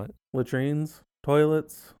clean what? Latrines,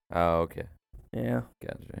 toilets. Oh, okay. Yeah.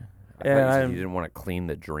 Gotcha. I thought you said you didn't want to clean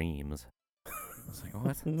the dreams. I was like,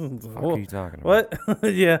 what the fuck are you talking about? What?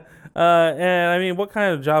 Yeah. And I mean, what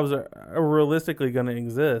kind of jobs are realistically going to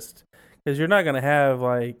exist? Because you're not going to have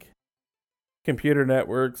like computer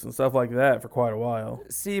networks and stuff like that for quite a while.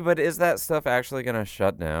 See, but is that stuff actually going to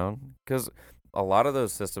shut down? Because a lot of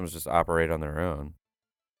those systems just operate on their own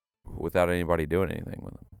without anybody doing anything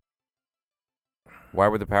with them. Why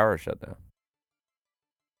would the power shut down?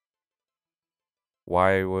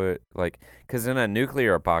 Why would, like, because in a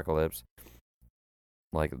nuclear apocalypse,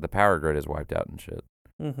 like, the power grid is wiped out and shit.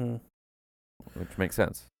 Mm-hmm. Which makes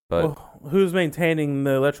sense. But well, who's maintaining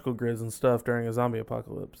the electrical grids and stuff during a zombie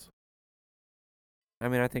apocalypse? I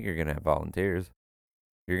mean, I think you're going to have volunteers.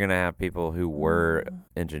 You're going to have people who were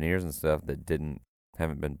engineers and stuff that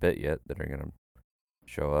haven't been bit yet that are going to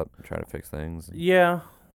show up and try to fix things. Yeah.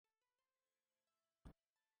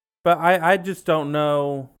 But I just don't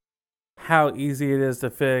know how easy it is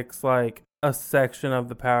to fix, like, a section of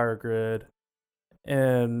the power grid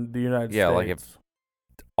in the United States. Yeah, like if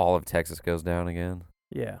all of Texas goes down again.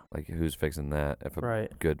 Yeah. Like, who's fixing that if a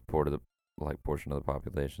good portion of the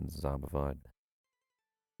population is zombified?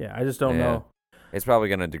 Yeah, I just don't know. It's probably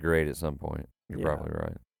going to degrade at some point. You're probably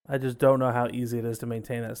right. I just don't know how easy it is to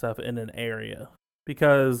maintain that stuff in an area.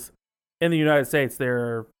 Because in the United States,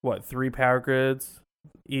 there are, 3 power grids?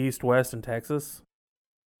 East, West, and Texas.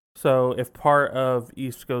 So if part of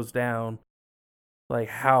East goes down, like,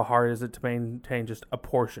 how hard is it to maintain just a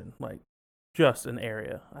portion? Like, just an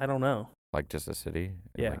area? I don't know. Like just a city?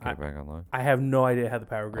 Yeah. Get it back online? I have no idea how the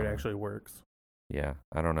power grid actually works. Yeah,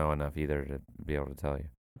 I don't know enough either to be able to tell you.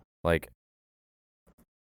 Like,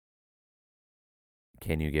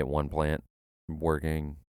 can you get one plant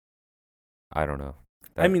working? I don't know.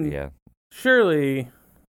 Surely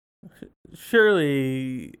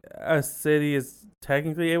a city is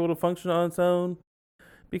technically able to function on its own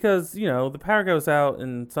because, the power goes out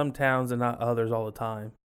in some towns and not others all the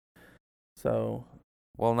time. So.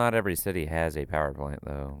 Well, not every city has a power plant,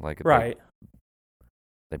 though. Like, right.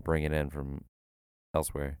 They bring it in from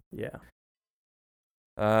elsewhere. Yeah.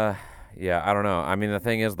 Yeah, I don't know. I mean, the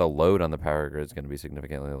thing is, the load on the power grid is going to be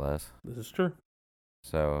significantly less. This is true.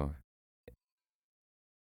 So,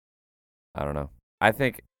 I don't know. I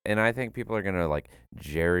think people are going to, like,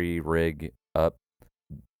 jerry-rig up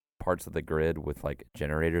parts of the grid with, like,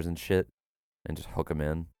 generators and shit and just hook them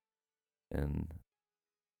in. And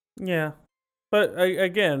yeah. But,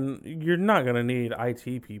 again, you're not going to need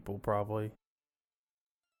IT people, probably.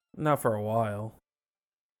 Not for a while.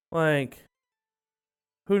 Like,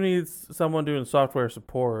 who needs someone doing software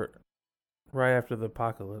support right after the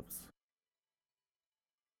apocalypse?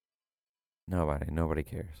 Nobody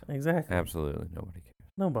cares. Exactly. Absolutely nobody cares.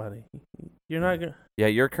 Nobody. You're not going to... Yeah,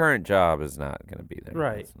 your current job is not going to be there.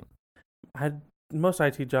 Right. Most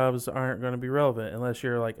IT jobs aren't going to be relevant unless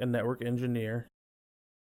you're, like, a network engineer.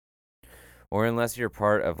 Or unless you're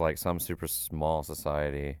part of, like, some super small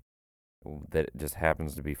society that just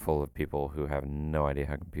happens to be full of people who have no idea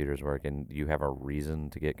how computers work, and you have a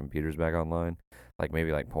reason to get computers back online, like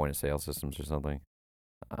maybe like point-of-sale systems or something.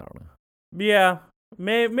 I don't know. Yeah,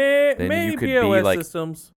 maybe POS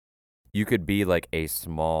systems. You could be like a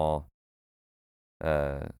small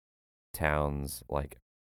town's like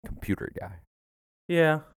computer guy.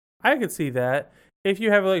 Yeah, I could see that. If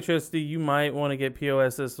you have electricity, you might want to get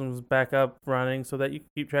POS systems back up running so that you can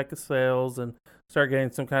keep track of sales and start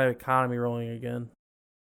getting some kind of economy rolling again.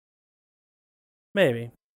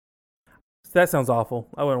 Maybe. That sounds awful.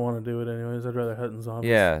 I wouldn't want to do it anyways. I'd rather hunt zombies.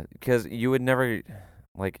 Yeah, because you would never,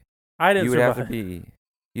 like, I didn't survive.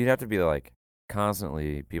 You'd have to be, like,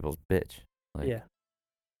 constantly people's bitch. Like, yeah.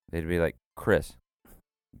 They'd be like, Chris,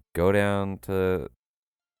 go down to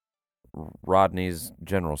Rodney's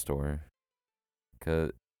general store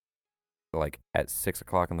like at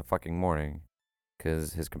 6:00 in the fucking morning,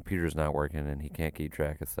 because his computer's not working and he can't keep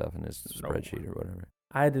track of stuff in his spreadsheet or whatever.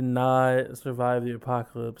 I did not survive the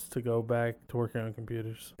apocalypse to go back to working on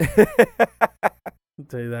computers. I'll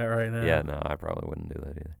tell you that right now. Yeah, no, I probably wouldn't do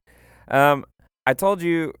that either. I told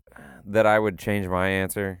you that I would change my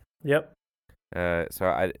answer. Yep.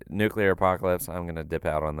 So nuclear apocalypse, I'm going to dip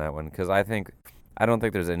out on that one because I don't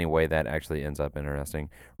think there's any way that actually ends up interesting.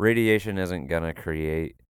 Radiation isn't going to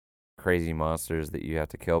create crazy monsters that you have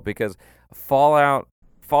to kill because Fallout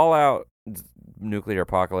nuclear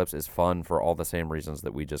apocalypse is fun for all the same reasons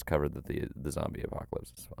that we just covered that the zombie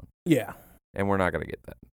apocalypse is fun. Yeah. And we're not going to get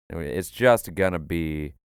that. I mean, it's just going to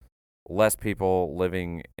be less people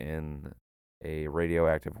living in a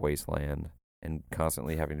radioactive wasteland and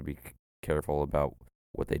constantly having to be careful about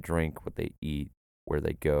what they drink, what they eat, where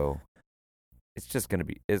they go. It's just going to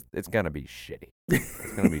be it's going to be shitty.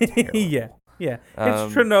 It's going to be terrible. Yeah.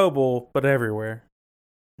 It's Chernobyl, but everywhere.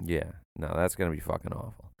 Yeah. No, that's going to be fucking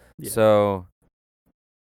awful. Yeah. So,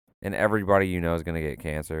 and everybody you know is going to get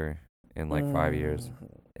cancer in like 5 years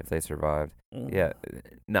if they survived. Yeah.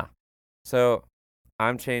 No. So,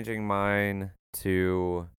 I'm changing mine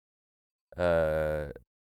to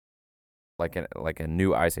like a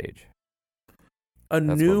new ice age.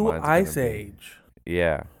 That's new ice age.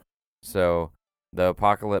 Yeah. So, the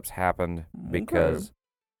apocalypse happened because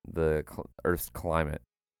the Earth's climate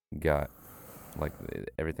got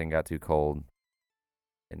everything got too cold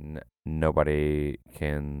and nobody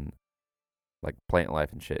can plant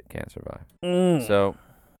life and shit can't survive.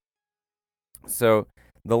 So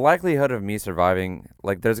the likelihood of me surviving,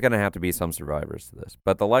 there's going to have to be some survivors to this,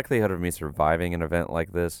 but the likelihood of me surviving an event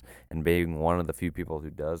like this and being one of the few people who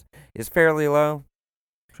does is fairly low.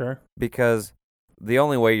 Sure. Because the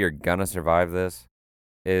only way you're going to survive this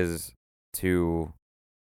is to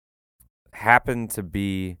happen to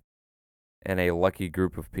be in a lucky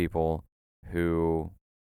group of people who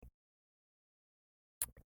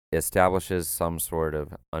establishes some sort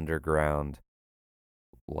of underground,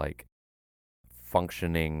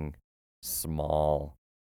 functioning, small,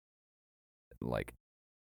 I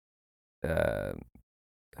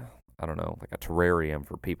don't know, a terrarium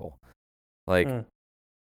for people.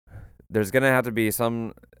 There's going to have to be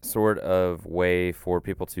some sort of way for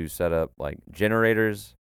people to set up,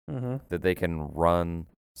 generators that they can run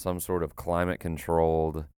some sort of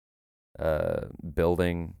climate-controlled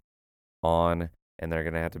building on, and they're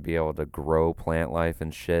going to have to be able to grow plant life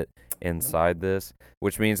and shit inside this,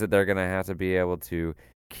 which means that they're going to have to be able to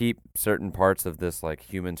keep certain parts of this,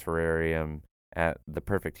 human terrarium at the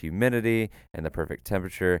perfect humidity and the perfect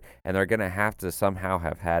temperature, and they're going to have to somehow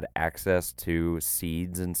have had access to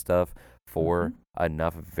seeds and stuff for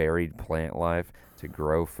enough varied plant life to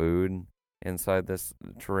grow food inside this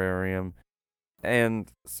terrarium. And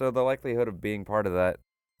so the likelihood of being part of that,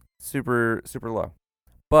 super, super low.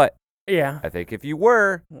 But yeah, I think if you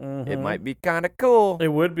were, it might be kind of cool. It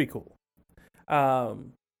would be cool.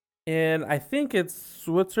 And I think it's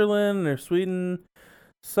Switzerland or Sweden,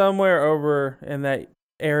 somewhere over in that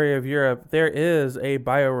area of Europe, there is a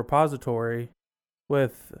biorepository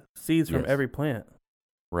with seeds from every plant.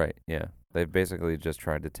 Right, yeah. They've basically just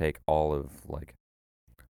tried to take all of,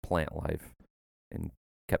 plant life and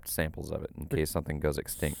kept samples of it in case something goes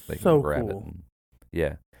extinct. They can grab it. And,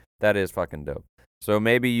 yeah, that is fucking dope. So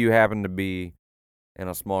maybe you happen to be in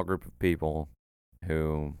a small group of people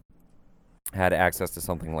who had access to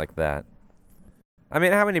something like that. I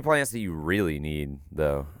mean, how many plants do you really need,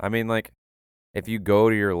 though? I mean, if you go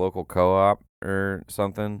to your local co-op or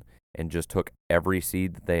something and just took every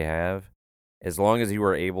seed that they have, as long as you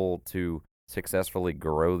were able to successfully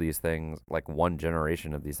grow these things, one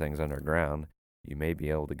generation of these things underground, you may be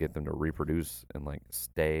able to get them to reproduce and,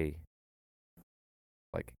 stay,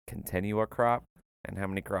 continue a crop. And how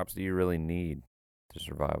many crops do you really need to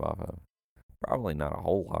survive off of? Probably not a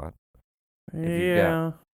whole lot.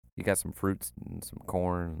 Yeah. You got some fruits and some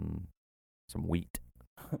corn and some wheat.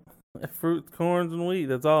 Fruit, corns, and wheat.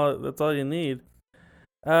 That's all you need.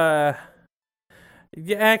 Yeah,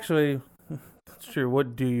 actually, that's true.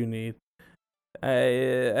 What do you need?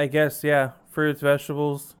 I guess, yeah, fruits,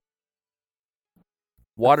 vegetables.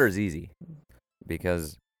 Water is easy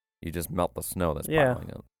because you just melt the snow that's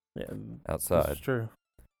piling up outside. That's true.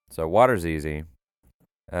 So water's easy.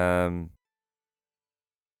 You're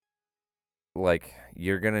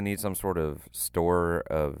going to need some sort of store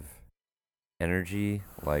of energy.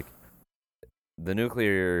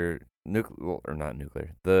 The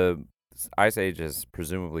the ice age has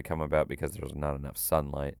presumably come about because there's not enough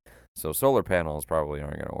sunlight. So solar panels probably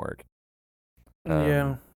aren't going to work.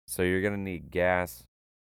 Yeah. So you're going to need gas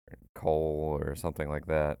coal or something like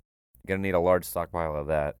that. You're gonna need a large stockpile of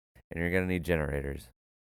that, and you're gonna need generators.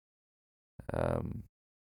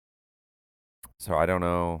 So I don't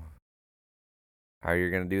know how you're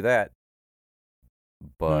gonna do that,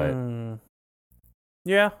 but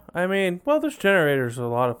yeah, I mean, well, there's generators in a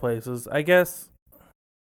lot of places. I guess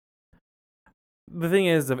the thing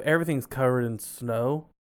is, if everything's covered in snow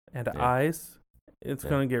and ice, it's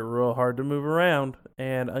gonna get real hard to move around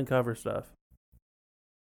and uncover stuff.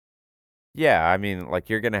 Yeah, I mean, like,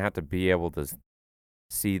 you're gonna have to be able to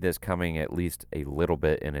see this coming at least a little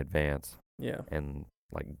bit in advance. Yeah. And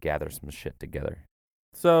like gather some shit together.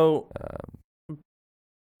 So,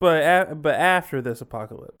 but after this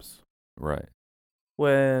apocalypse, right?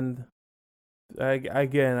 When are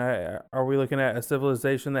we looking at a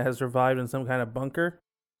civilization that has survived in some kind of bunker?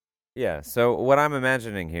 Yeah. So what I'm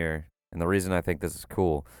imagining here, and the reason I think this is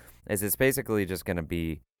cool, is it's basically just gonna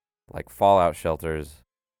be like fallout shelters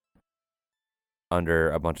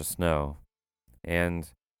under a bunch of snow, and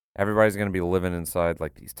everybody's gonna be living inside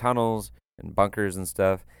like these tunnels and bunkers and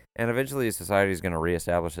stuff, and eventually society is going to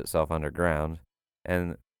reestablish itself underground,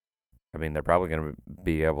 and I mean they're probably going to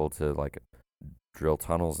be able to like drill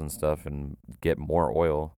tunnels and stuff and get more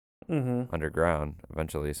oil underground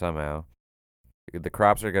eventually somehow. The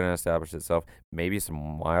crops are going to establish itself. Maybe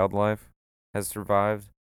some wildlife has survived,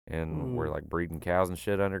 and we're like breeding cows and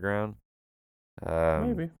shit underground.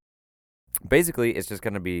 Maybe. Basically, it's just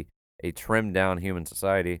going to be a trimmed down human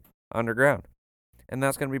society underground, and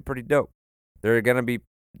that's going to be pretty dope. There are going to be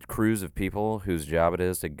crews of people whose job it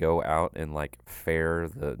is to go out and like fare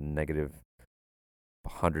the negative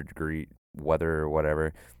 100-degree weather or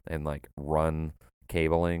whatever, and like run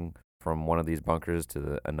cabling from one of these bunkers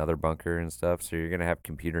to another bunker and stuff. So you're going to have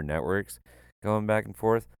computer networks going back and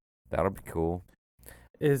forth. That'll be cool.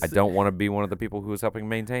 I don't want to be one of the people who is helping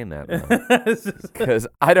maintain that, because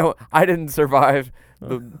I didn't survive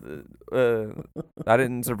I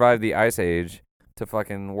didn't survive the ice age to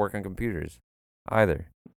fucking work on computers either.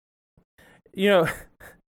 You know,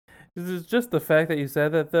 it's just the fact that you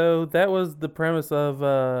said that, though. That was the premise of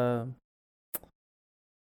that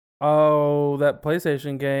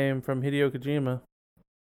PlayStation game from Hideo Kojima.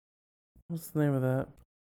 What's the name of that?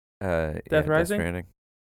 Death Rising?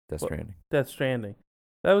 Death Stranding. Death Stranding.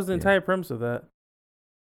 That was the entire premise of that.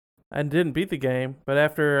 I didn't beat the game, but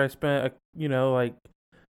after I spent like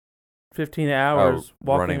 15 hours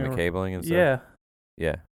walking running the cabling and stuff.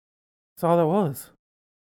 Yeah. That's all that was.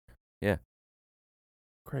 Yeah.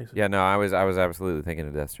 Crazy. Yeah, no, I was absolutely thinking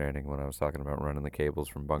of Death Stranding when I was talking about running the cables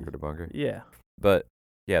from bunker to bunker. Yeah. But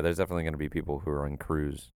yeah, there's definitely going to be people who are on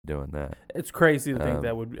crews doing that. It's crazy to think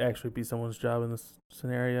that would actually be someone's job in this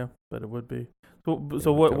scenario, but it would be.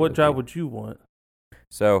 So what job would you want?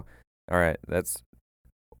 So, all right,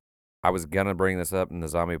 I was gonna bring this up in the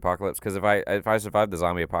zombie apocalypse, because if I survived the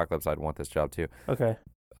zombie apocalypse, I'd want this job too. Okay.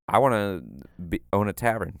 I want to own a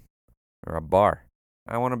tavern or a bar.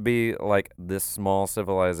 I want to be like this small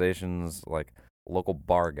civilization's like local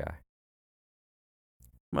bar guy.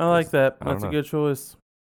 I like that. That's a good choice.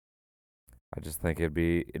 I just think it'd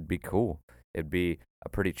be cool. It'd be a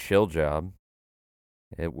pretty chill job.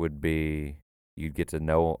 It would be, you'd get to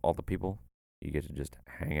know all the people. You get to just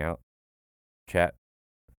hang out, chat,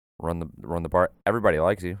 run the bar. Everybody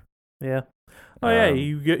likes you. Yeah. Oh yeah,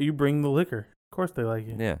 you bring the liquor. Of course they like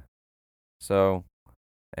you. Yeah. So,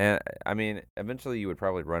 and I mean, eventually you would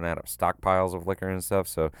probably run out of stockpiles of liquor and stuff.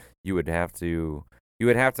 So you would have to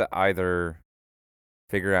either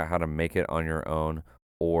figure out how to make it on your own,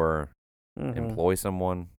 or employ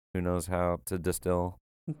someone who knows how to distill.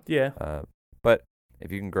 Yeah. But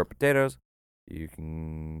if you can grow potatoes, you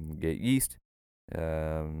can get yeast,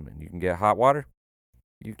 and you can get hot water,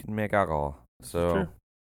 you can make alcohol. So,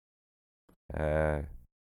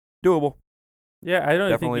 doable. Yeah, I don't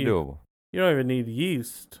definitely doable. You don't even need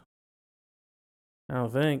yeast, I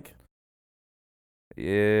don't think.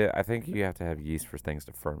 Yeah, I think you have to have yeast for things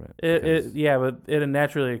to ferment. But it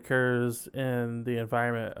naturally occurs in the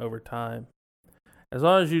environment over time. As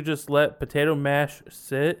long as you just let potato mash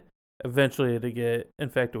sit, eventually it'll get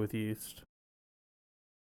infected with yeast.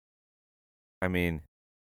 I mean,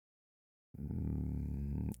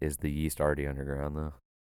 is the yeast already underground, though?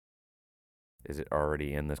 Is it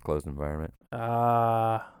already in this closed environment? That's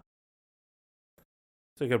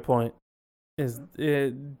a good point. Is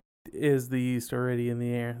the yeast already in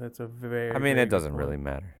the air? That's a very. I mean, it doesn't really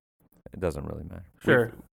matter. It doesn't really matter.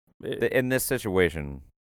 Sure. In this situation,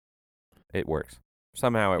 it works.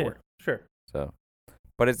 Somehow it works. Sure. So,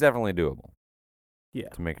 but it's definitely doable. Yeah.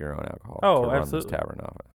 To make your own alcohol. Oh, to run absolutely. This tavern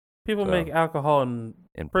off it. People make alcohol in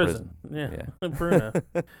prison. Yeah. In Bruno.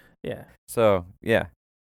 Yeah. So, yeah.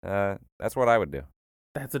 That's what I would do.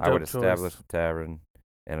 That's a dope I would establish choice. a tavern,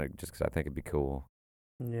 and just because I think it'd be cool.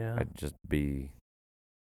 Yeah. I'd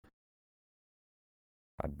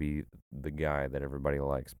be the guy that everybody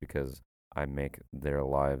likes because I make their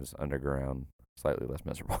lives underground slightly less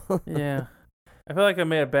miserable. Yeah. I feel like I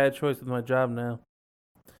made a bad choice with my job now.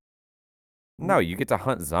 No, you get to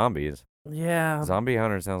hunt zombies. Yeah. Zombie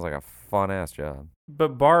hunter sounds like a fun-ass job.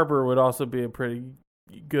 But barber would also be a pretty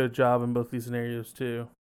good job in both these scenarios, too.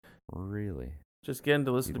 Really? Just getting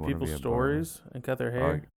to listen to people's stories and cut their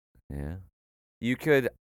hair. Yeah. You could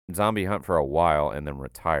zombie hunt for a while and then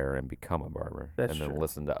retire and become a barber. That's and then true.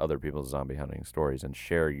 listen to other people's zombie hunting stories and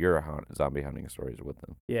share your zombie hunting stories with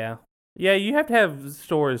them. Yeah. Yeah, you have to have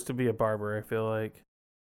stories to be a barber, I feel like.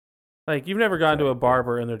 Like, you've never gone to a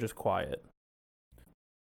barber and they're just quiet.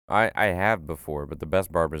 I have before, but the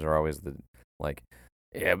best barbers are always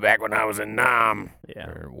back when I was in Nam. Yeah.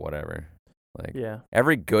 Or whatever. Yeah.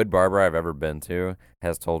 Every good barber I've ever been to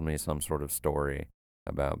has told me some sort of story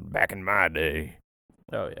about back in my day.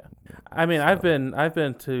 Oh yeah. I mean, I've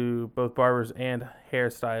been to both barbers and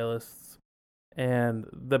hairstylists, and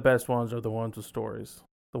the best ones are the ones with stories.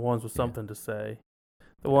 The ones with something to say.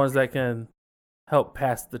 The ones that can help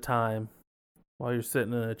pass the time while you're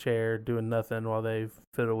sitting in a chair doing nothing while they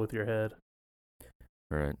fiddle with your head.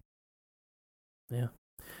 Right. Yeah.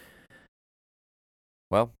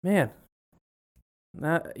 Well, man.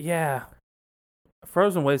 Yeah.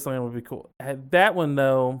 Frozen Wasteland would be cool. That one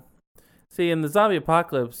though, see, in the zombie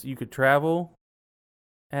apocalypse, you could travel.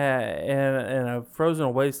 And in a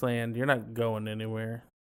frozen wasteland, you're not going anywhere.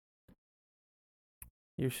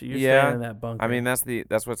 You're staying in that bunker. I mean, that's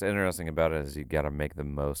what's interesting about it is you got to make the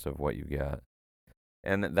most of what you got,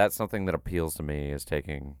 and that's something that appeals to me is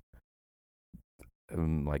taking,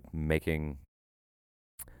 making,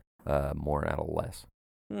 more out of less.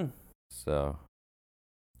 So,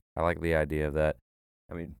 I like the idea of that.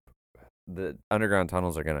 I mean, the underground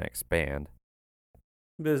tunnels are going to expand.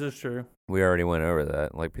 This is true. We already went over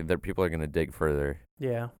that. Like, people are going to dig further.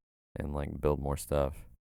 Yeah. And, build more stuff.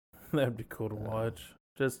 That'd be cool to watch.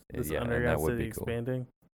 Just this underground city expanding.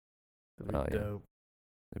 That'd be dope.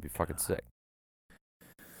 It'd be fucking sick.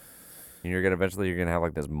 And eventually you're going to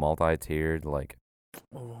have, this multi-tiered,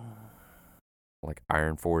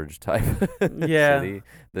 Ironforge type city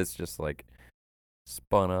that's just,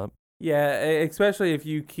 spun up. Yeah, especially if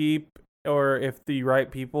you if the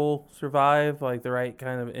right people survive, like the right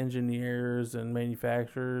kind of engineers and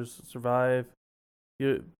manufacturers survive,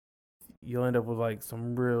 you'll end up with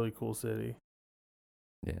some really cool city.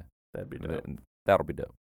 Yeah. That'd be dope. That'll be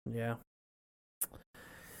dope. Yeah.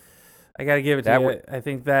 I gotta give it to you. I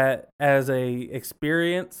think that as a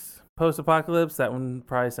experience post-apocalypse, that one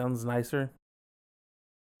probably sounds nicer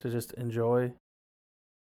to just enjoy.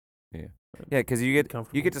 Yeah. Yeah, because you get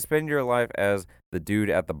to spend your life as the dude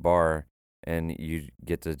at the bar, and you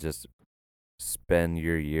get to just spend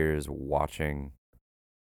your years watching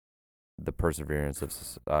the perseverance of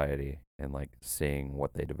society and seeing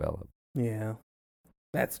what they develop. Yeah,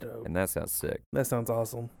 that's dope. And that sounds sick. That sounds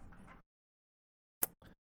awesome.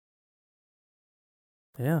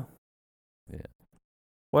 Yeah. Yeah.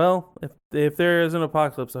 Well, if there is an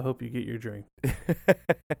apocalypse, I hope you get your drink.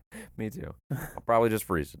 Me too. I'll probably just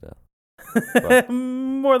freeze to death.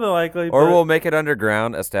 More than likely. Or we'll make it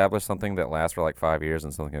underground, establish something that lasts for 5 years,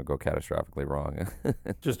 and something will go catastrophically wrong.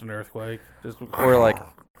 Just an earthquake.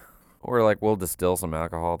 Or we'll distill some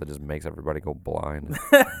alcohol that just makes everybody go blind.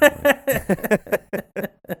 I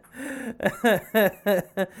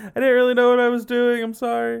didn't really know what I was doing. I'm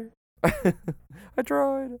sorry. I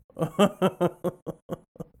tried.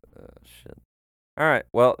 Shit. All right.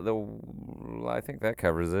 Well, I think that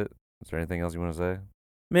covers it. Is there anything else you want to say?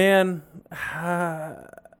 Man, I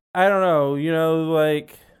don't know. The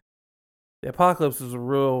apocalypse is a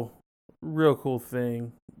real cool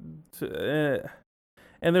thing. And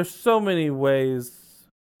there's so many ways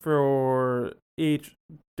for each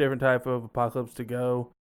different type of apocalypse to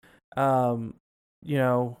go. In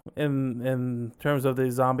terms of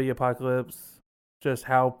the zombie apocalypse, just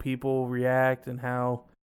how people react and how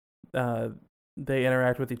they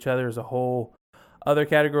interact with each other as a whole. Other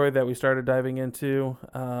category that we started diving into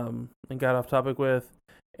and got off topic with,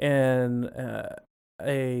 in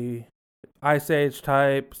a Ice Age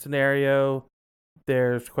type scenario,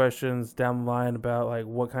 there's questions down the line about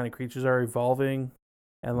what kind of creatures are evolving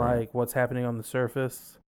and what's happening on the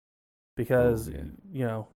surface, because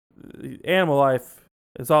animal life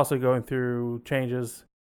is also going through changes.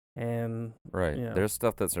 And there's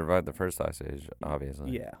stuff that survived the first Ice Age,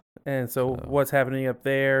 obviously. Yeah. And so what's happening up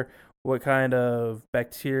there? what kind of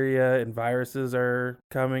bacteria and viruses are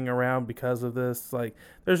coming around because of this. Like,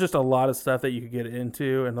 there's just a lot of stuff that you could get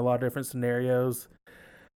into and a lot of different scenarios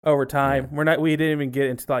over time. Yeah. We didn't even get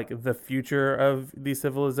into like the future of these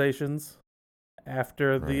civilizations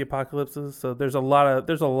after the apocalypses. So there's a lot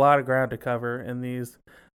of ground to cover in these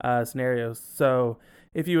scenarios. So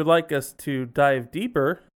if you would like us to dive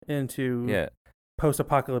deeper into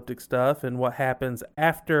post-apocalyptic stuff and what happens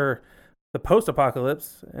after the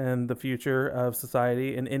post-apocalypse and the future of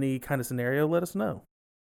society in any kind of scenario, let us know.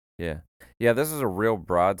 Yeah. This is a real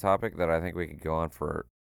broad topic that I think we could go on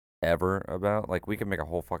forever about. Like, we could make a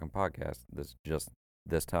whole fucking podcast that's just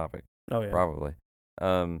this topic. Oh yeah, probably.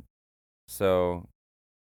 So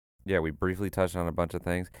yeah, we briefly touched on a bunch of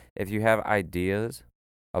things. If you have ideas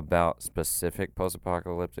about specific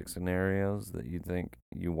post-apocalyptic scenarios that you think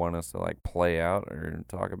you want us to like play out or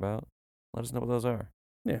talk about, let us know what those are.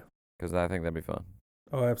 Yeah. Because I think that'd be fun.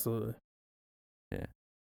 Oh, absolutely. Yeah.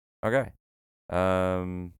 Okay.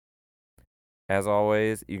 As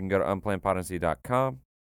always, you can go to unplannedpotency.com.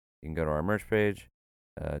 You can go to our merch page.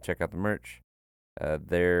 Check out the merch.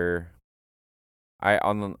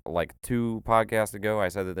 On like 2 podcasts ago, I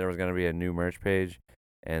said that there was going to be a new merch page,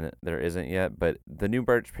 and there isn't yet. But the new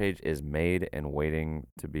merch page is made and waiting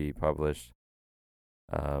to be published.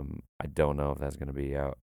 I don't know if that's going to be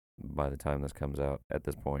out by the time this comes out at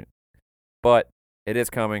this point. But it is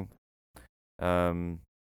coming. And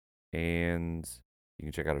you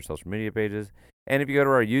can check out our social media pages. And if you go to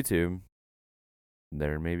our YouTube,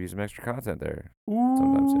 there may be some extra content there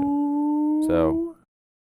sometime soon. So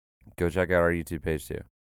go check out our YouTube page too.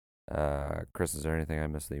 Chris, is there anything I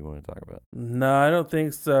missed that you want to talk about? No, I don't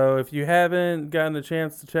think so. If you haven't gotten a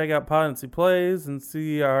chance to check out Potency Plays and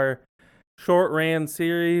see our short ran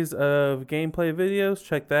series of gameplay videos,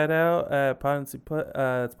 check that out at Potency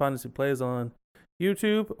Plays on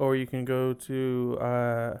YouTube, or you can go to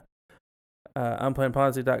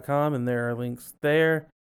unplannedpotency.com and there are links there.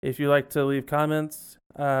 If you like to leave comments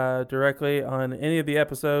directly on any of the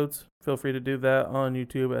episodes, feel free to do that on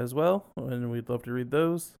YouTube as well, and we'd love to read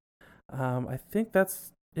those. I think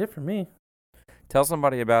that's it for me. Tell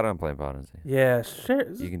somebody about Unplanned Potency. Yeah,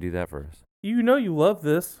 share. You can do that for us. You know you love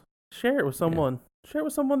this. Share it with someone. Yeah. Share it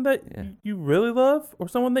with someone that you really love or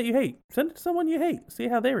someone that you hate. Send it to someone you hate. See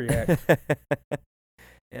how they react.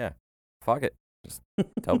 Yeah. Fuck it. Just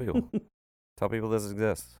tell people. Tell people this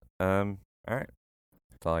exists. All right.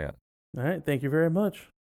 That's all I got. All right. Thank you very much.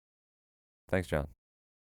 Thanks, John.